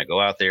 It's going to go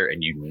out there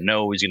and he's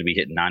going to be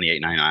hitting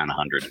 98, 99,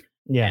 100.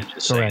 Yeah. And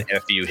just saying,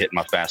 F you, hit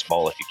my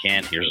fastball if you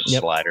can. Here's a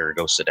slider,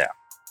 go sit down.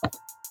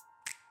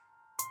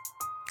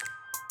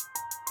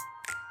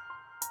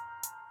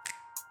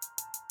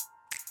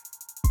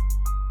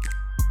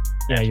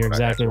 Yeah, you're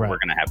exactly right. We're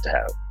going to have.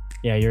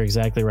 Yeah, you're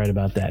exactly right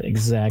about that.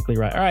 Exactly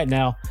right. All right,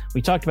 now,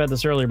 we talked about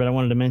this earlier, but I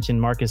wanted to mention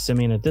Marcus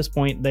Semien. At this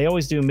point, they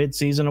always do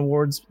mid-season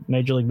awards,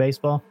 Major League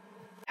Baseball.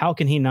 How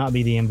can he not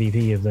be the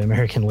MVP of the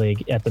American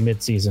League at the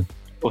mid-season?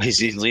 Well, he's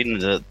leading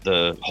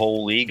the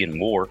whole league in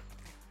WAR.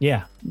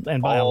 Yeah,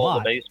 and by a lot.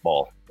 The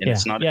baseball. And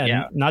it's not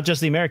not just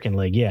the American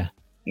League,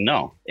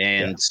 No,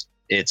 and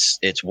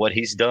it's what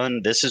he's done.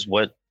 This is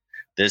what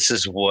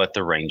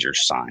the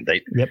Rangers signed.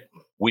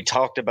 We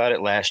talked about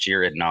it last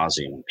year ad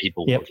nauseum.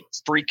 People were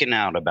freaking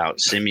out about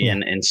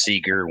Semien and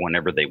Seager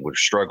whenever they were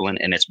struggling,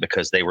 and it's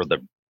because they were the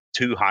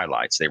two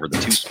highlights. They were the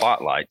two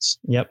spotlights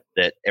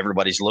that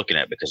everybody's looking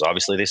at, because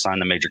obviously they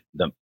signed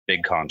the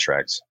big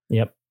contracts.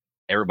 Yep.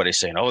 Everybody's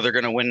saying, "Oh, they're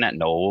going to win that."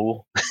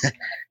 No,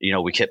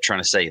 we kept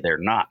trying to say they're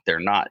not,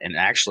 and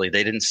actually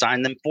they didn't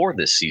sign them for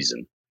this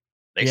season.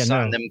 They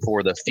signed them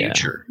for the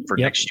future, for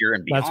next year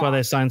and beyond. That's why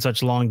they signed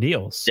such long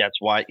deals. That's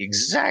why,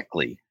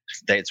 exactly.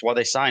 That's why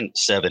they signed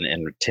 7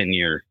 and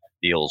 10-year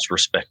deals,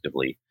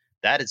 respectively.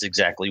 That is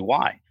exactly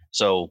why.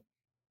 So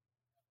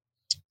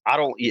I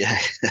don't. Yeah.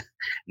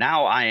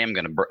 Now I'm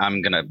gonna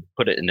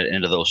put it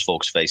into those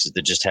folks' faces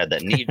that just had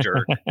that knee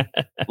jerk.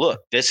 Look,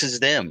 this is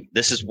them.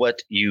 This is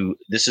what you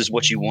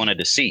wanted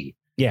to see.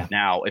 Yeah.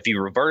 Now, if you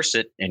reverse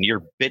it and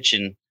you're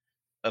bitching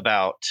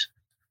about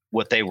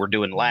what they were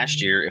doing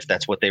last year, if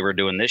that's what they were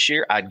doing this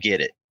year, I'd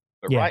get it.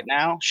 But right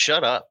now,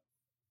 shut up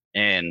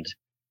and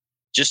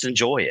just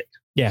enjoy it.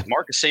 Yeah.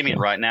 Marcus Semien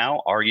right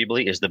now,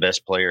 arguably, is the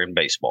best player in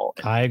baseball.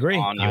 I agree.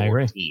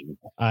 Team.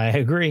 I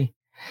agree.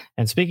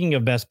 And speaking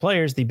of best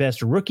players, the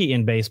best rookie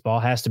in baseball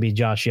has to be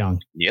Josh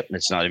Young. Yep,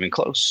 it's not even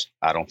close.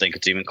 I don't think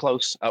it's even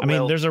close. I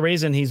mean, there's a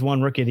reason he's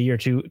won Rookie of the Year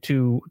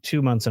two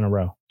months in a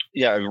row.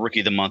 Yeah,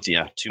 Rookie of the Month.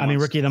 Yeah, 2 months. I mean,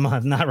 Rookie of the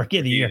Month, not Rookie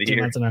of the Year. 2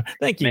 months in a row.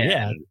 Thank you.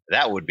 Man,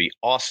 that would be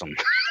awesome.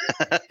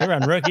 They're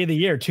on Rookie of the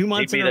Year 2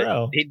 months in a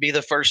row. He'd be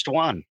the first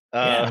one.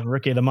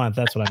 Rookie of the Month.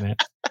 That's what I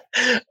meant.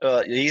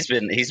 He's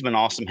been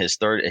awesome. His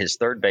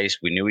third base,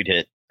 we knew he'd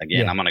hit.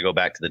 Again, I'm going to go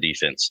back to the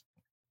defense.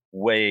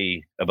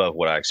 Way above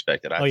what I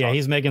expected.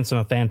 He's making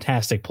some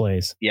fantastic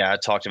plays. Yeah, I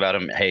talked about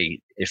him. Hey,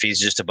 if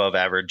he's just above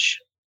average,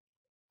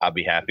 I'll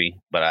be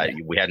happy. But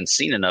we hadn't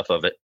seen enough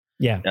of it.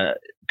 Yeah,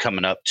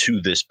 coming up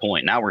to this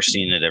point. Now we're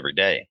seeing it every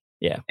day.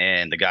 Yeah,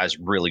 and the guy's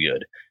really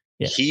good.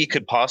 Yeah. He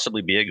could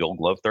possibly be a Gold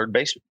Glove third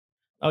baseman.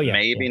 Oh yeah,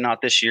 maybe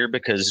not this year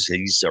because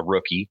he's a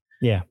rookie.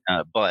 Yeah,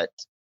 but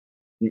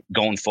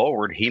going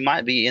forward, he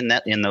might be in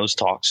those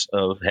talks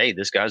of, hey,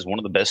 this guy's one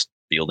of the best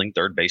fielding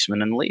third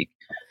basemen in the league.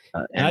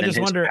 And I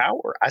just wonder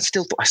power. I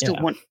still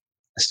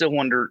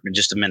wonder. In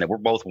just a minute, we're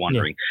both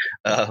wondering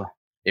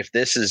if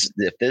this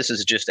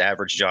is just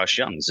average Josh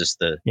Young.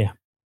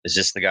 Is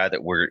this the guy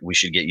that we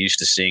should get used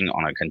to seeing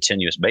on a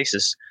continuous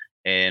basis?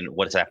 And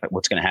what's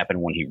going to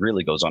happen when he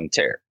really goes on a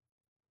tear?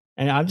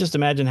 And I just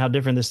imagine how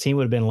different this team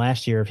would have been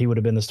last year if he would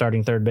have been the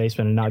starting third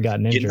baseman and not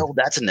gotten injured.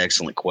 That's an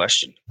excellent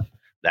question.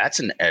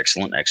 That's an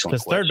excellent question.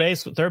 Because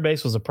third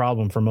base was a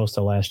problem for most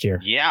of last year.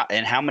 Yeah,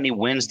 and how many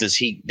wins does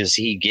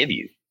he give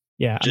you?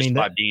 Yeah, just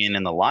by being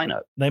in the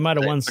lineup. They might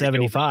have won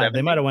 75.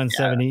 They might have won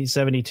 70,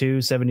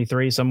 72,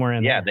 73, somewhere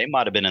in there. Yeah, they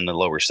might have been in the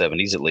lower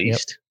 70s at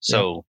least. Yep.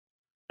 So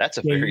that's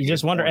a very you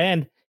just wonder. Point.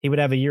 And he would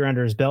have a year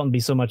under his belt and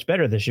be so much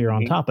better this year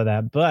on top of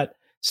that. But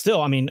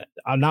still, I mean,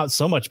 not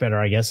so much better,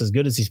 I guess, as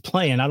good as he's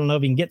playing. I don't know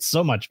if he can get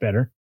so much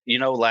better.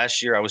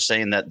 Last year I was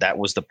saying that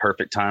was the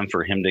perfect time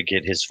for him to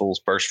get his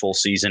first full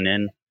season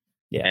in.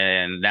 Yeah.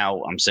 And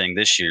now I'm saying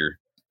this year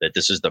that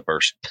this is the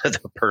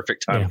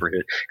perfect time for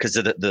him, because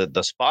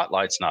the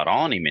spotlight's not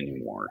on him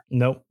anymore.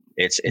 Nope.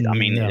 It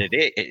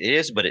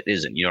is, but it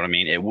isn't. You know what I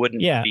mean? It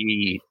wouldn't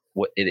be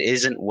it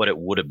isn't what it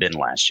would have been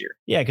last year.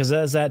 Yeah, because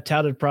as that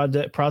touted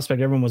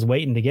prospect, everyone was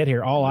waiting to get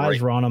here. All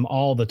eyes were on him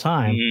all the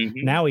time.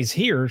 Mm-hmm. Now he's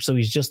here, so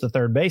he's just the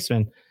third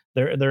baseman.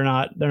 They're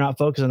not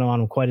focusing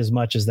on him quite as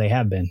much as they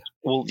have been.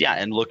 Well, yeah,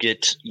 and look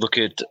at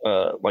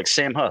like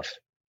Sam Huff.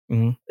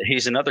 Mm-hmm.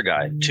 He's another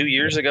guy. 2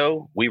 years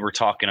ago, we were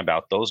talking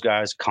about those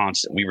guys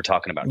constantly. We were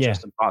talking about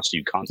Justin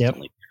Costu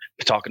constantly. Yep.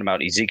 We're talking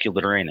about Ezekiel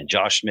Duran and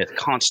Josh Smith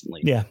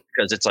constantly. Yeah.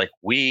 Because it's like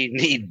we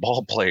need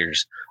ball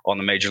players on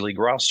the major league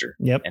roster.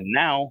 Yep. And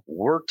now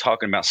we're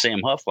talking about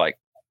Sam Huff like,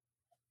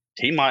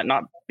 he might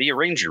not be a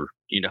Ranger.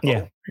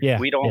 Yeah.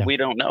 We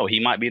don't know. He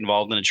might be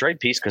involved in a trade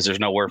piece because there's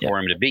nowhere for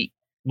him to be.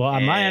 Well,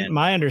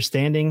 my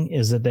understanding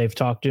is that they've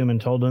talked to him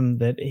and told him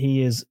that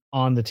he is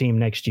on the team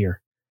next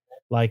year,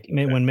 like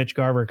when Mitch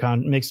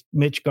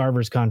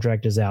Garver's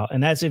contract is out,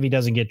 and that's if he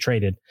doesn't get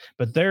traded.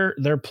 But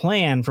their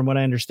plan, from what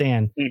I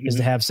understand, is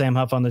to have Sam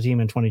Huff on the team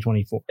in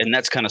 2024. And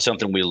that's kind of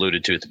something we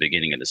alluded to at the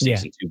beginning of the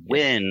season too.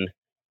 When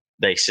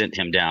they sent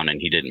him down and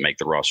he didn't make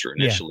the roster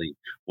initially,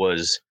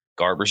 was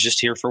Garver's just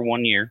here for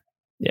 1 year.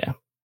 Yeah.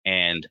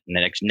 And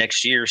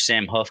next year,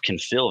 Sam Huff can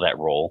fill that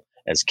role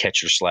as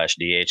catcher /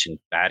 DH and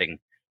batting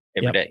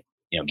every day,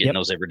 getting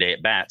those everyday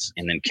at bats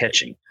and then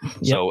catching.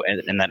 So,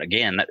 and that,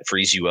 again, that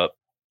frees you up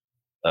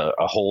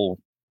a whole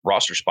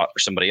roster spot for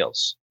somebody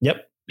else.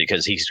 Yep.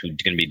 Because he's going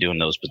to be doing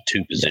those with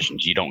two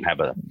positions. You don't have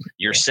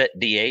your set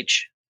DH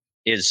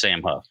is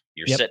Sam Huff.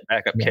 Your set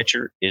backup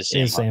catcher is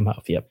Sam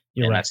Huff. Yep.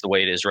 You're right. That's the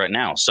way it is right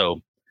now. So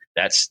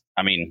it's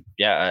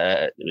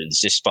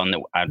just fun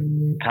that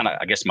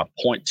I guess my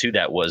point to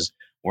that was,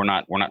 we're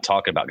not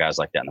talking about guys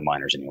like that in the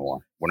minors anymore.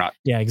 We're not.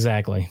 Yeah,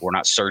 exactly. We're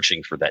not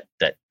searching for that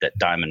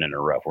diamond in the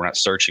rough. We're not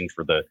searching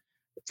for the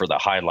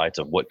highlights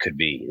of what could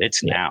be.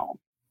 It's now.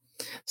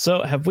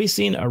 So, have we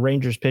seen a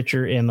Rangers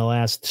pitcher in the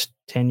last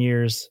 10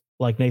 years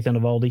like Nathan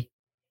Eovaldi?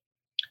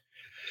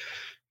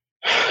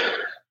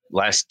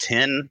 Last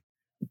 10?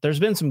 There's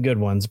been some good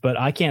ones, but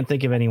I can't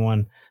think of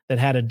anyone that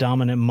had a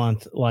dominant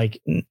month like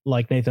Nathan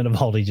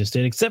Eovaldi just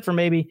did, except for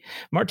maybe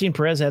Martin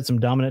Perez had some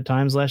dominant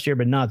times last year,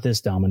 but not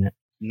this dominant.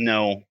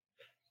 No,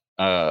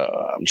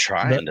 I'm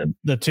trying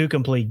the 2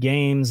 complete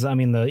games. I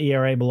mean, the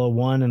ERA below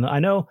 1, and I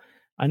know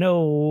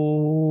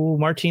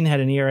Martin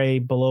had an ERA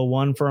below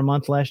 1 for a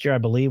month last year, I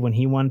believe, when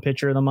he won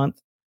Pitcher of the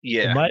Month.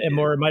 Yeah, it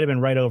might have been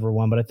right over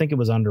 1, but I think it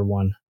was under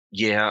 1.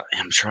 Yeah,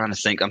 I'm trying to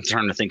think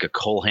of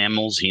Cole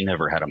Hamels. He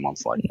never had a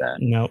month like that.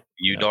 No,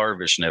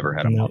 Darvish never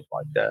had a month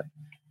like that.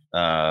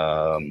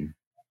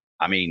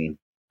 I mean.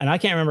 And I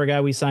can't remember a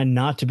guy we signed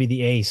not to be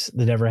the ace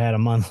that ever had a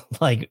month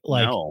like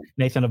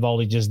Nathan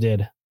Eovaldi just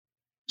did.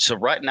 So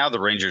right now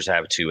the Rangers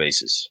have 2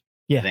 aces.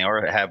 Yeah, they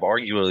have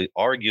arguably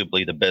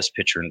the best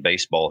pitcher in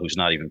baseball who's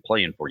not even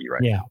playing for you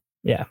right now.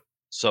 Yeah.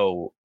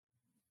 So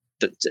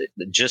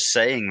just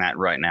saying that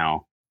right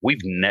now,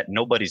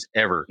 nobody's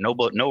ever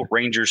no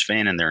Rangers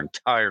fan in their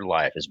entire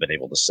life has been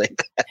able to say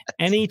that.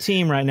 Any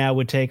team right now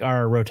would take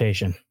our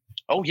rotation.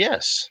 Oh,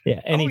 yes. Yeah,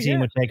 any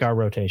team would take our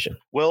rotation.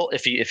 Well,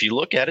 if you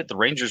look at it, the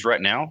Rangers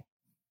right now,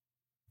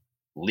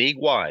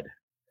 league-wide,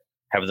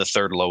 have the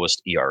 3rd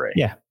lowest ERA.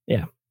 Yeah.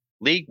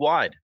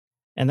 League-wide.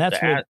 And that's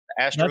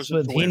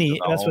with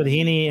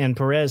Heaney and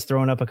Perez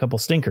throwing up a couple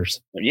stinkers.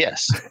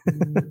 Yes.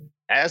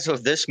 As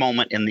of this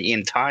moment in the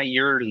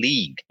entire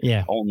league,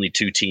 only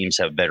 2 teams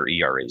have better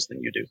ERAs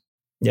than you do.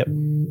 Yep.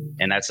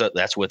 And that's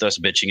with us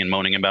bitching and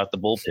moaning about the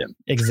bullpen.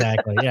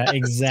 Exactly. Yeah,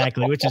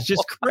 exactly. Which is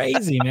just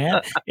crazy,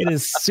 man. It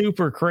is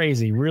super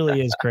crazy.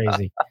 Really is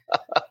crazy.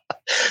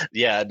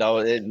 Yeah,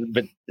 no,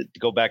 but to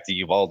go back to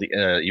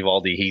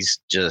Eovaldi, he's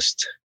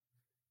just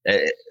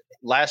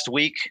last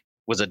week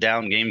was a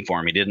down game for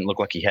him. He didn't look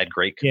like he had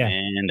great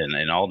command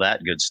and all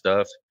that good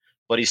stuff,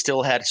 but he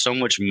still had so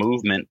much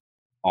movement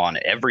on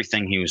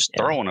everything he was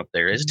throwing up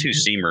there. His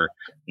 2-seamer,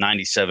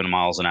 97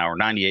 miles an hour,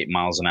 98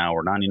 miles an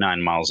hour, 99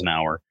 miles an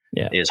hour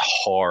is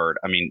hard.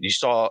 I mean, you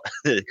saw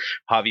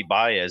Javi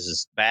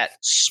Baez's bat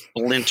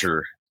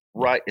splinter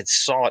right.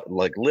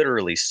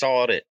 Literally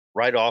sawed it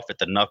right off at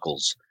the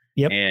knuckles.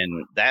 Yep.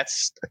 And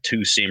that's a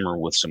 2-seamer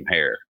with some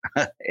hair.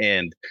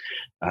 And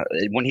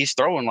when he's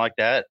throwing like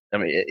that, I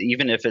mean,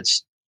 even if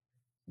it's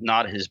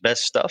not his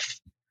best stuff,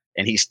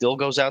 and he still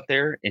goes out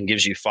there and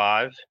gives you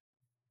 5,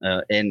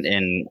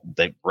 and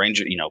the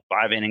Ranger,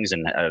 5 innings,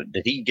 and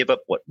did he give up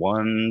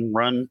 1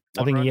 run?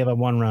 I think he gave up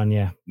 1 run.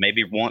 Yeah,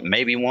 maybe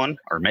one,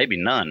 or maybe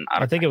none.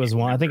 I think it was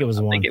 1. I think it was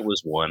 1. I think it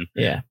was 1.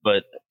 Yeah,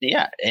 but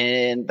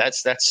and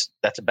that's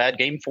a bad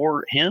game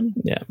for him.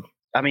 Yeah,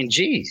 I mean,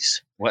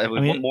 geez, what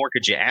more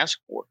could you ask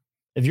for?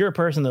 If you're a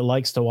person that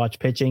likes to watch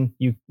pitching,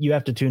 you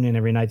have to tune in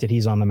every night that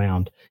he's on the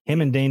mound.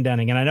 Him and Dane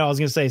Dunning. And I know I was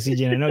going to say,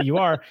 CJ, and I know you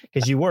are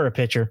because you were a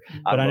pitcher,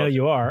 but I know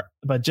you are.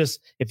 But just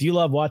if you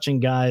love watching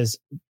guys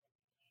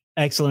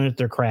excellent at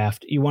their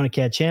craft, you want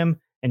to catch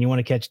him and you want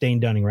to catch Dane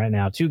Dunning right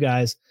now. 2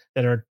 guys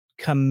that are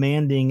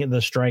commanding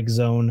the strike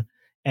zone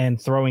and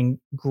throwing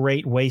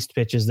great waste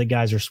pitches that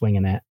guys are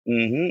swinging at.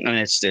 Mm-hmm. And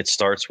it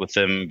starts with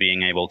them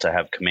being able to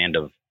have command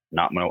of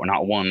not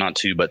 1, not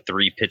 2, but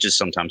 3 pitches,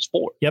 sometimes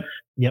 4. Yep.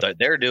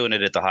 They're doing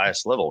it at the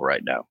highest level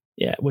right now.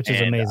 Yeah, which is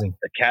amazing.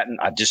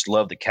 I just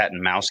love the cat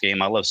and mouse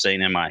game. I love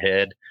saying in my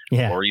head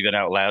or even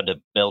out loud to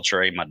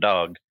Beltray, my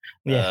dog.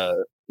 Yeah.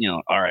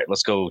 All right,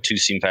 let's go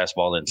 2-seam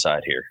fastball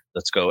inside here.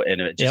 Let's go.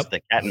 And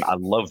the cat and I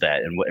love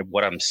that. And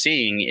what I'm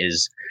seeing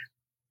is,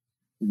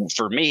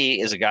 for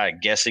me, is a guy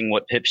guessing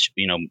what pitch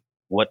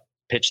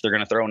they're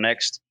going to throw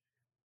next.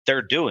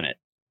 They're doing it,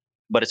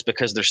 but it's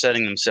because they're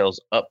setting themselves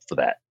up for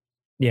that.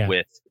 Yeah.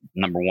 With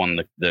number 1,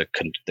 the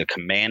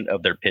command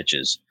of their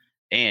pitches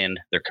and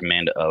their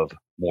command of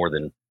more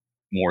than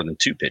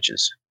 2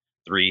 pitches,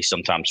 3,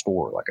 sometimes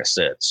 4, like I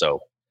said.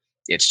 So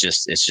it's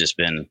just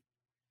been.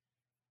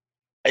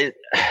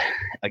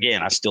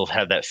 Again, I still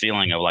have that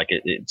feeling of like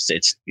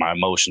it's my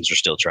emotions are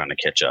still trying to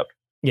catch up.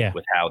 Yeah.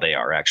 With how they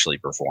are actually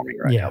performing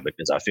right now,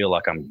 because I feel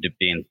like I'm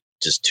being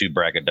just too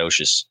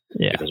braggadocious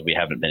because we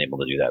haven't been able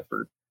to do that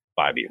for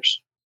 5 years.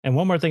 And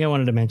one more thing I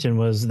wanted to mention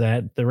was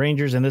that the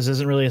Rangers, and this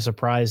isn't really a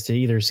surprise to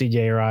either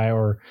CJ or I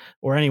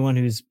or anyone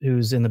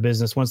who's in the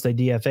business once they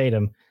DFA'd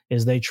him,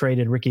 is they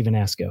traded Ricky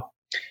Vanasco.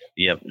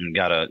 Yep, and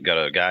got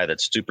a guy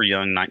that's super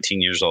young,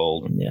 19 years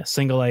old. Yeah,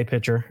 single A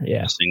pitcher.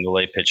 Yeah, single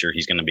A pitcher.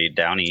 He's going to be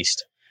down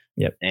east.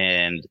 Yep.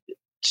 And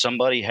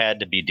somebody had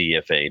to be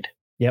DFA'd.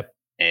 Yep.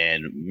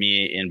 And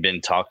me and Ben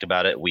talked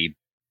about it. We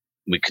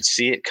could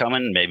see it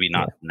coming, maybe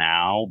not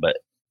now, but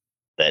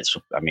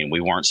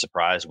we weren't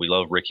surprised. We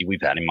love Ricky.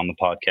 We've had him on the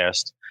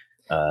podcast.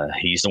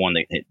 He's the one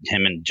that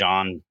him and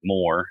John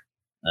Moore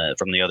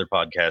from the other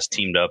podcast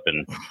teamed up,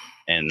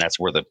 and that's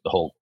where the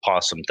whole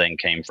possum thing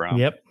came from.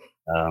 Yep.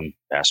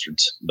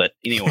 Bastards. But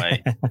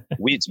anyway,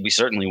 we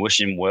certainly wish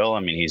him well.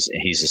 I mean,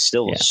 he's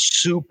still a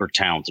super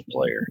talented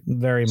player.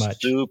 Very much.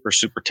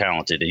 Super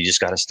talented. He just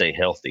got to stay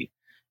healthy.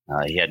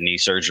 He had knee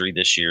surgery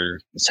this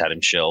year. It's had him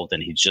shelved,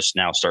 and he's just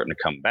now starting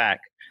to come back.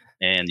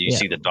 And you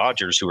see the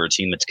Dodgers, who are a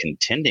team that's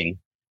contending.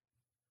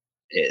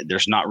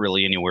 There's not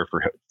really anywhere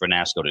for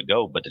Vanasco to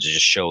go, but to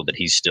just show that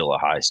he's still a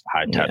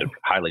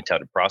highly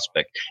touted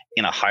prospect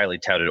in a highly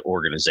touted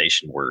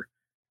organization where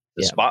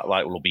the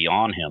spotlight will be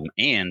on him,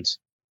 and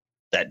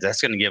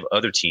that's going to give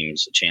other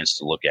teams a chance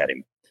to look at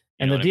him.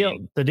 And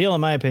the deal,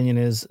 in my opinion,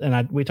 is,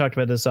 and we talked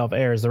about this off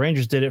air, is the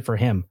Rangers did it for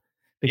him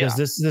because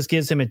this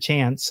gives him a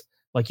chance,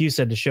 like you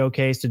said, to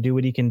showcase, to do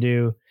what he can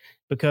do,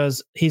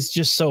 because he's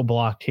just so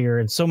blocked here.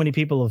 And so many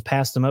people have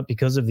passed him up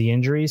because of the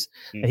injuries.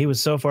 That he was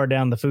so far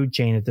down the food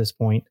chain at this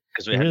point.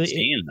 Because we haven't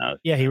seen enough.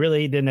 Yeah, he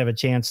really didn't have a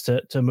chance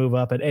to move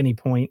up at any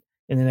point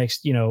in the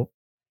next,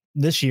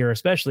 this year,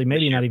 especially,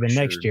 maybe not even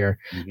next year.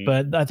 Mm-hmm.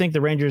 But I think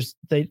the Rangers,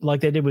 they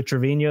did with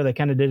Trevino, they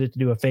kind of did it to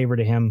do a favor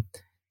to him,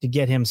 to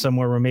get him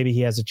somewhere where maybe he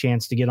has a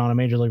chance to get on a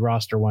major league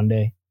roster one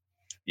day.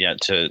 Yeah,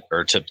 to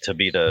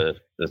be the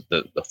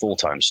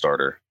full-time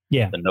starter.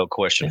 Yeah. The no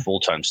question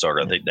full-time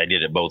starter. They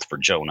did it both for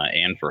Jonah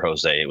and for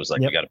Jose. It was like,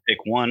 we got to pick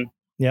one.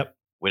 Yep.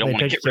 We don't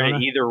want to get rid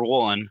of either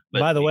one. But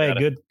by the way,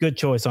 good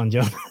choice on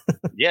Jonah.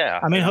 Yeah.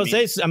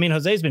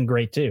 Jose's been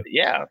great too.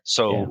 Yeah.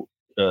 So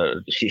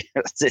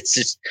it's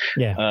just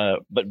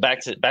but back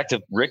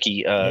to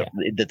Ricky,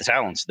 the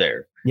talent's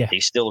there. Yeah.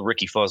 He's still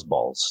Ricky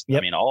Fuzzballs. Yep.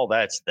 I mean, all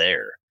that's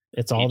there.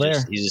 It's all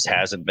there. He just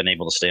hasn't been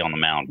able to stay on the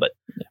mound, but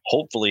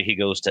hopefully he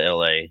goes to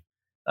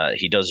LA.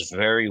 He does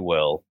very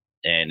well.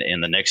 And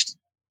in the next,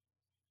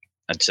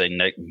 I'd say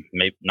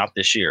maybe not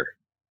this year,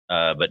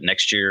 but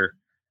next year,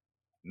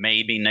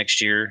 making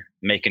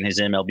his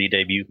MLB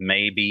debut,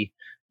 maybe,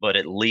 but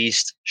at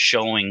least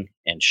showing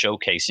and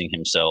showcasing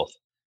himself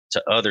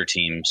to other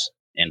teams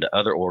and to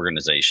other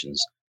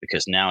organizations,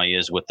 because now he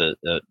is with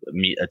a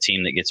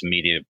team that gets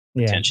media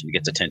attention,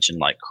 gets attention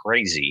like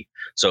crazy.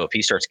 So if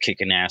he starts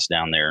kicking ass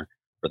down there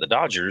for the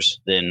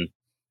Dodgers, then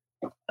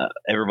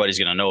everybody's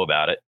going to know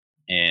about it,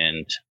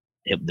 and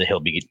he'll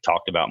be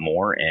talked about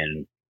more,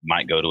 and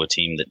might go to a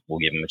team that will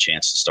give him a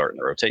chance to start in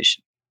the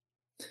rotation.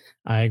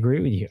 I agree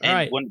with you. All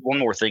right. One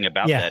more thing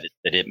about that is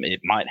that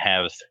it might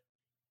have.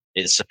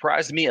 It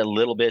surprised me a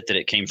little bit that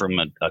it came from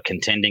a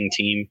contending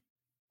team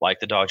like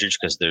the Dodgers,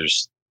 because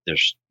there's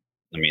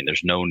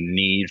no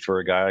need for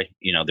a guy.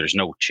 There's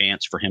no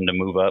chance for him to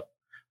move up.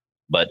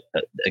 But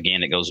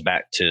again, it goes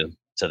back to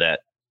that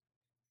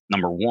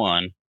number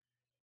one,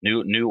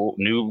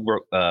 new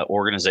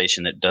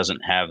organization that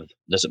doesn't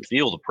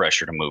feel the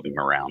pressure to move him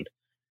around.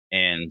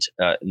 And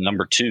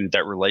number two,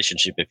 that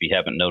relationship, if you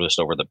haven't noticed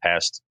over the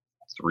past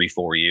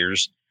 3-4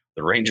 years,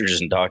 the Rangers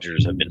and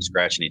Dodgers have been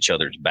scratching each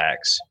other's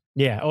backs.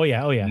 Yeah. Oh,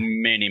 yeah.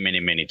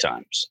 Many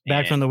times.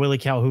 Back from the Willie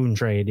Calhoun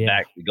trade.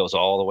 Yeah. It goes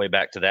all the way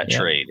back to that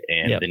trade.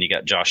 And then you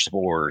got Josh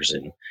Spores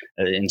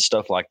and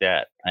stuff like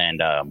that.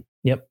 And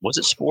was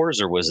it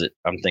Spores or was it,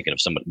 I'm thinking of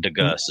somebody,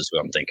 DeGuss is who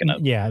I'm thinking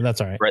of. Yeah, that's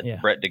all right.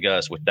 Brett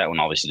DeGuss, with that one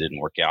obviously didn't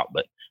work out,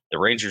 but the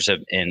Rangers have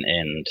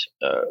and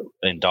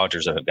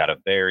Dodgers have got a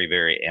very,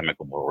 very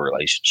amicable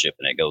relationship,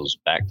 and it goes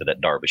back to that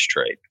Darvish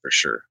trade for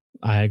sure.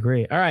 I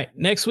agree. All right.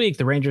 Next week,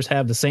 the Rangers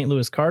have the St.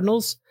 Louis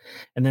Cardinals,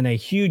 and then a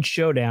huge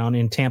showdown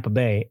in Tampa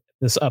Bay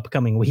this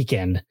upcoming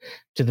weekend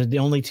to the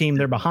only team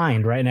they're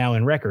behind right now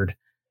in record.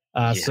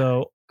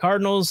 So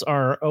Cardinals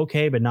are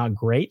okay, but not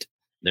great.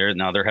 They're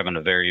having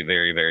a very,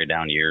 very, very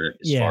down year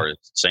as far as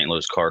St.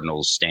 Louis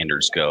Cardinals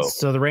standards go.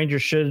 So the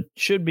Rangers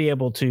should be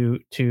able to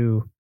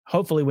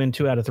hopefully win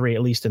 2 out of 3,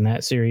 at least in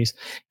that series.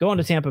 Going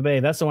to Tampa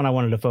Bay, that's the one I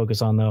wanted to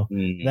focus on, though.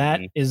 Mm-hmm.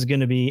 That is going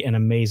to be an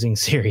amazing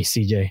series,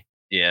 CJ.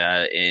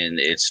 Yeah, and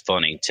it's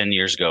funny. 10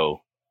 years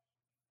ago,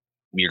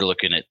 you're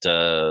looking at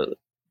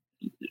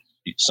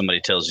somebody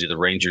tells you the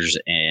Rangers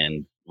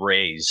and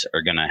Rays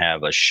are going to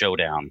have a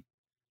showdown,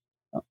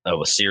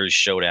 of a series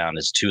showdown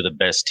as two of the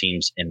best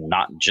teams in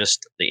not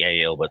just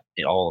the AL, but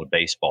in all of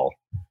baseball.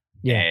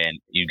 Yeah. And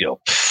you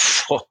go,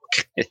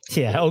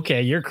 yeah,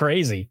 okay, you're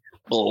crazy.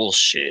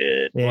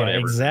 bullshit. Yeah, whatever.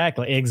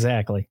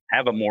 exactly.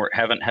 Have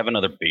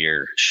another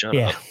beer. Shut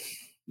up.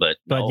 But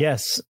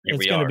yes,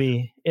 it's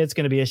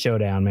going to be a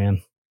showdown,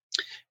 man.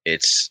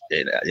 It's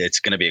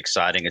going to be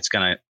exciting. It's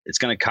going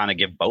to kind of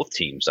give both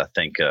teams, I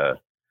think,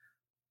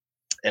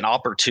 an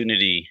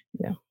opportunity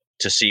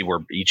to see where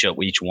each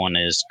one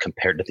is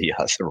compared to the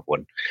other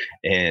one,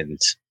 and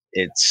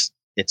it's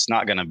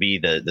not going to be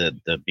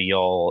the be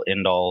all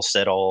end all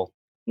set all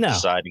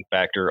deciding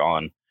factor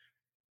on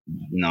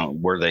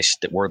where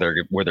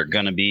they're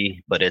going to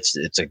be, but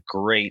it's a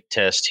great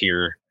test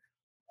here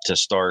to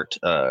start.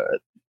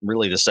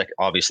 Really the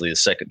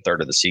second third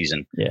of the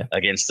season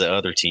against the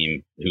other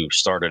team who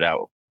started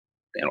out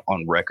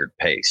on record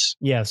pace.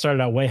 Yeah,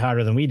 started out way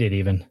harder than we did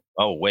even.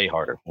 Oh, way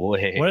harder.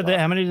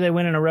 How many did they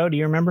win in a row? Do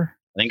you remember?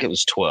 I think it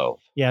was 12.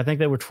 Yeah, I think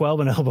they were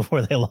 12-0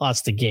 before they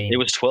lost a game. It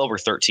was 12 or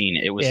 13.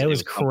 It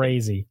was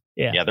crazy.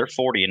 Yeah, they're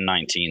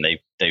 40-19.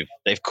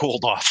 They've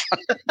cooled off.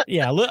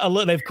 Yeah,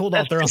 look, they've cooled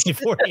off. They're only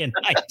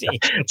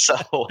 40-19.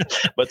 So,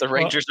 but the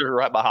Rangers are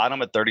right behind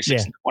them at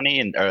 36-20,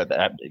 and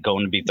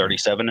going to be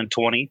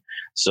 37-20.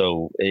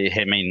 So,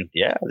 I mean,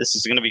 this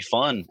is going to be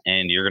fun.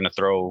 And you're going to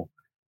throw.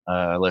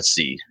 Let's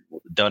see,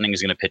 Dunning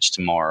is going to pitch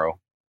tomorrow.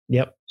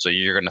 Yep. So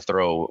you're going to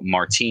throw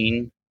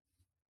Martin.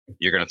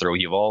 You're going to throw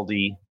Uvalde.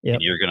 Yep.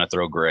 And you're going to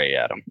throw Gray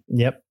at him.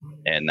 Yep.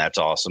 And that's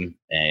awesome.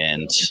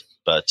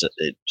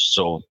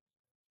 So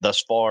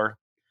thus far,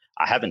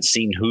 I haven't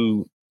seen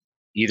who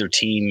either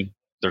team.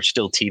 There's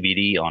still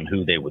TBD on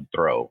who they would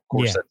throw. Of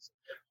course, that's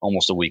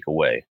almost a week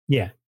away.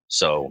 Yeah.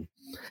 So.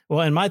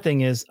 Well, and my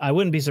thing is, I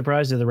wouldn't be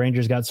surprised if the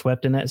Rangers got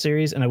swept in that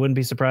series, and I wouldn't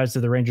be surprised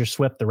if the Rangers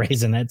swept the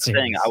Rays in that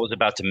series. I was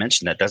about to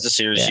mention that. That's a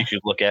series you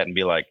could look at and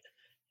be like,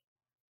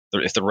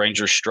 if the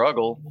Rangers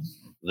struggle,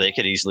 they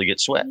could easily get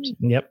swept.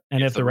 Yep.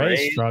 And if the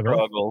Rays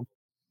struggle,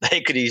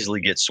 they could easily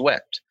get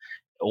swept.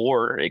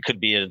 Or it could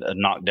be a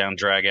knockdown,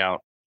 drag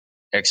out,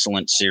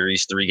 excellent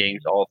series,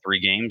 all three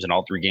games, and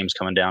all three games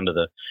coming down to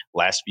the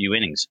last few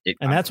innings.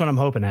 That's what I'm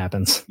hoping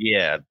happens.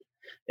 Yeah.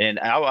 And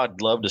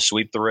I'd love to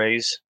sweep the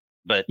Rays,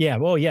 but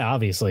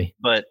obviously.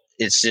 But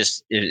it's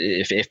just,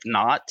 if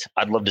not,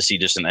 I'd love to see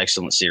just an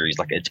excellent series,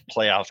 like a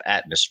playoff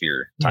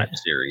atmosphere type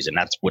series. And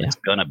that's what it's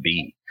going to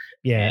be.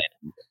 Yeah.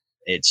 And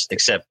it's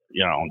except,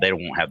 they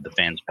won't have the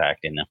fans packed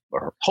in them,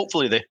 or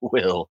hopefully they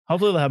will.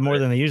 Hopefully they'll have more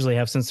than they usually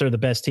have, since they're the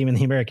best team in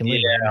the American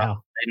League right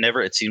now.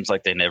 It seems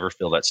like they never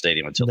fill that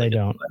stadium until they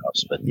don't.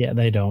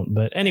 They don't.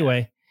 But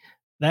anyway,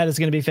 that is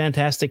going to be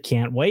fantastic.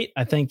 Can't wait.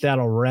 I think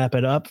that'll wrap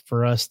it up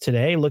for us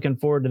today. Looking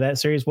forward to that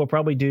series. We'll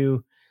probably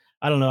do,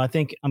 I don't know. I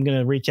think I'm going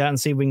to reach out and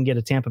see if we can get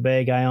a Tampa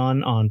Bay guy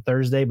on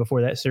Thursday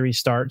before that series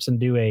starts and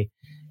do a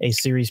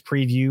series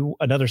preview,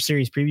 another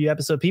series preview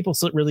episode.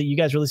 You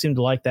guys really seem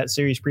to like that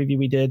series preview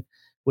we did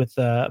with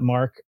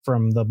Mark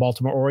from the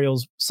Baltimore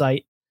Orioles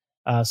site.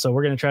 So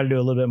we're going to try to do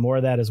a little bit more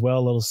of that as well,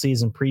 a little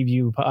season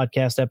preview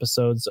podcast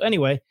episode. So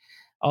anyway,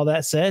 all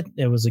that said,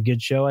 it was a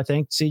good show, I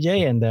think,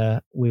 CJ,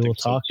 and we will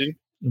talk.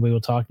 We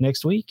will talk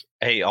next week.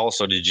 Hey,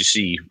 also, did you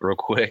see real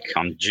quick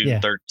on June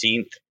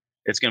 13th?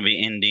 It's going to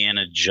be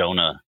Indiana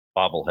Jonah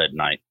bobblehead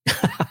night.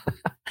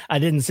 I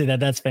didn't see that.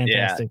 That's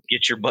fantastic. Yeah,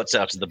 get your butts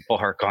out to the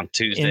park on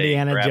Tuesday.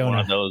 Indiana grab Jonah. One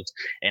of those,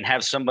 and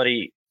have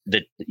somebody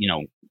that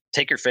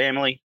take your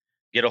family.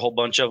 Get a whole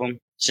bunch of them.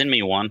 Send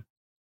me one.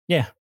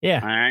 Yeah. All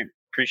right.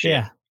 Appreciate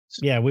it.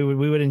 Yeah, we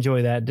would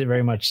enjoy that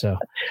very much so.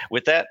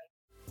 With that,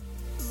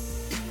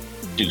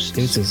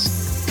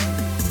 deuces.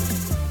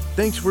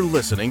 Thanks for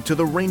listening to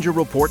the Ranger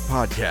Report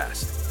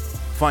podcast.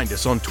 Find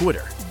us on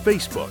Twitter,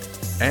 Facebook,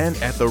 and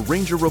at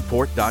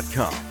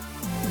therangerreport.com.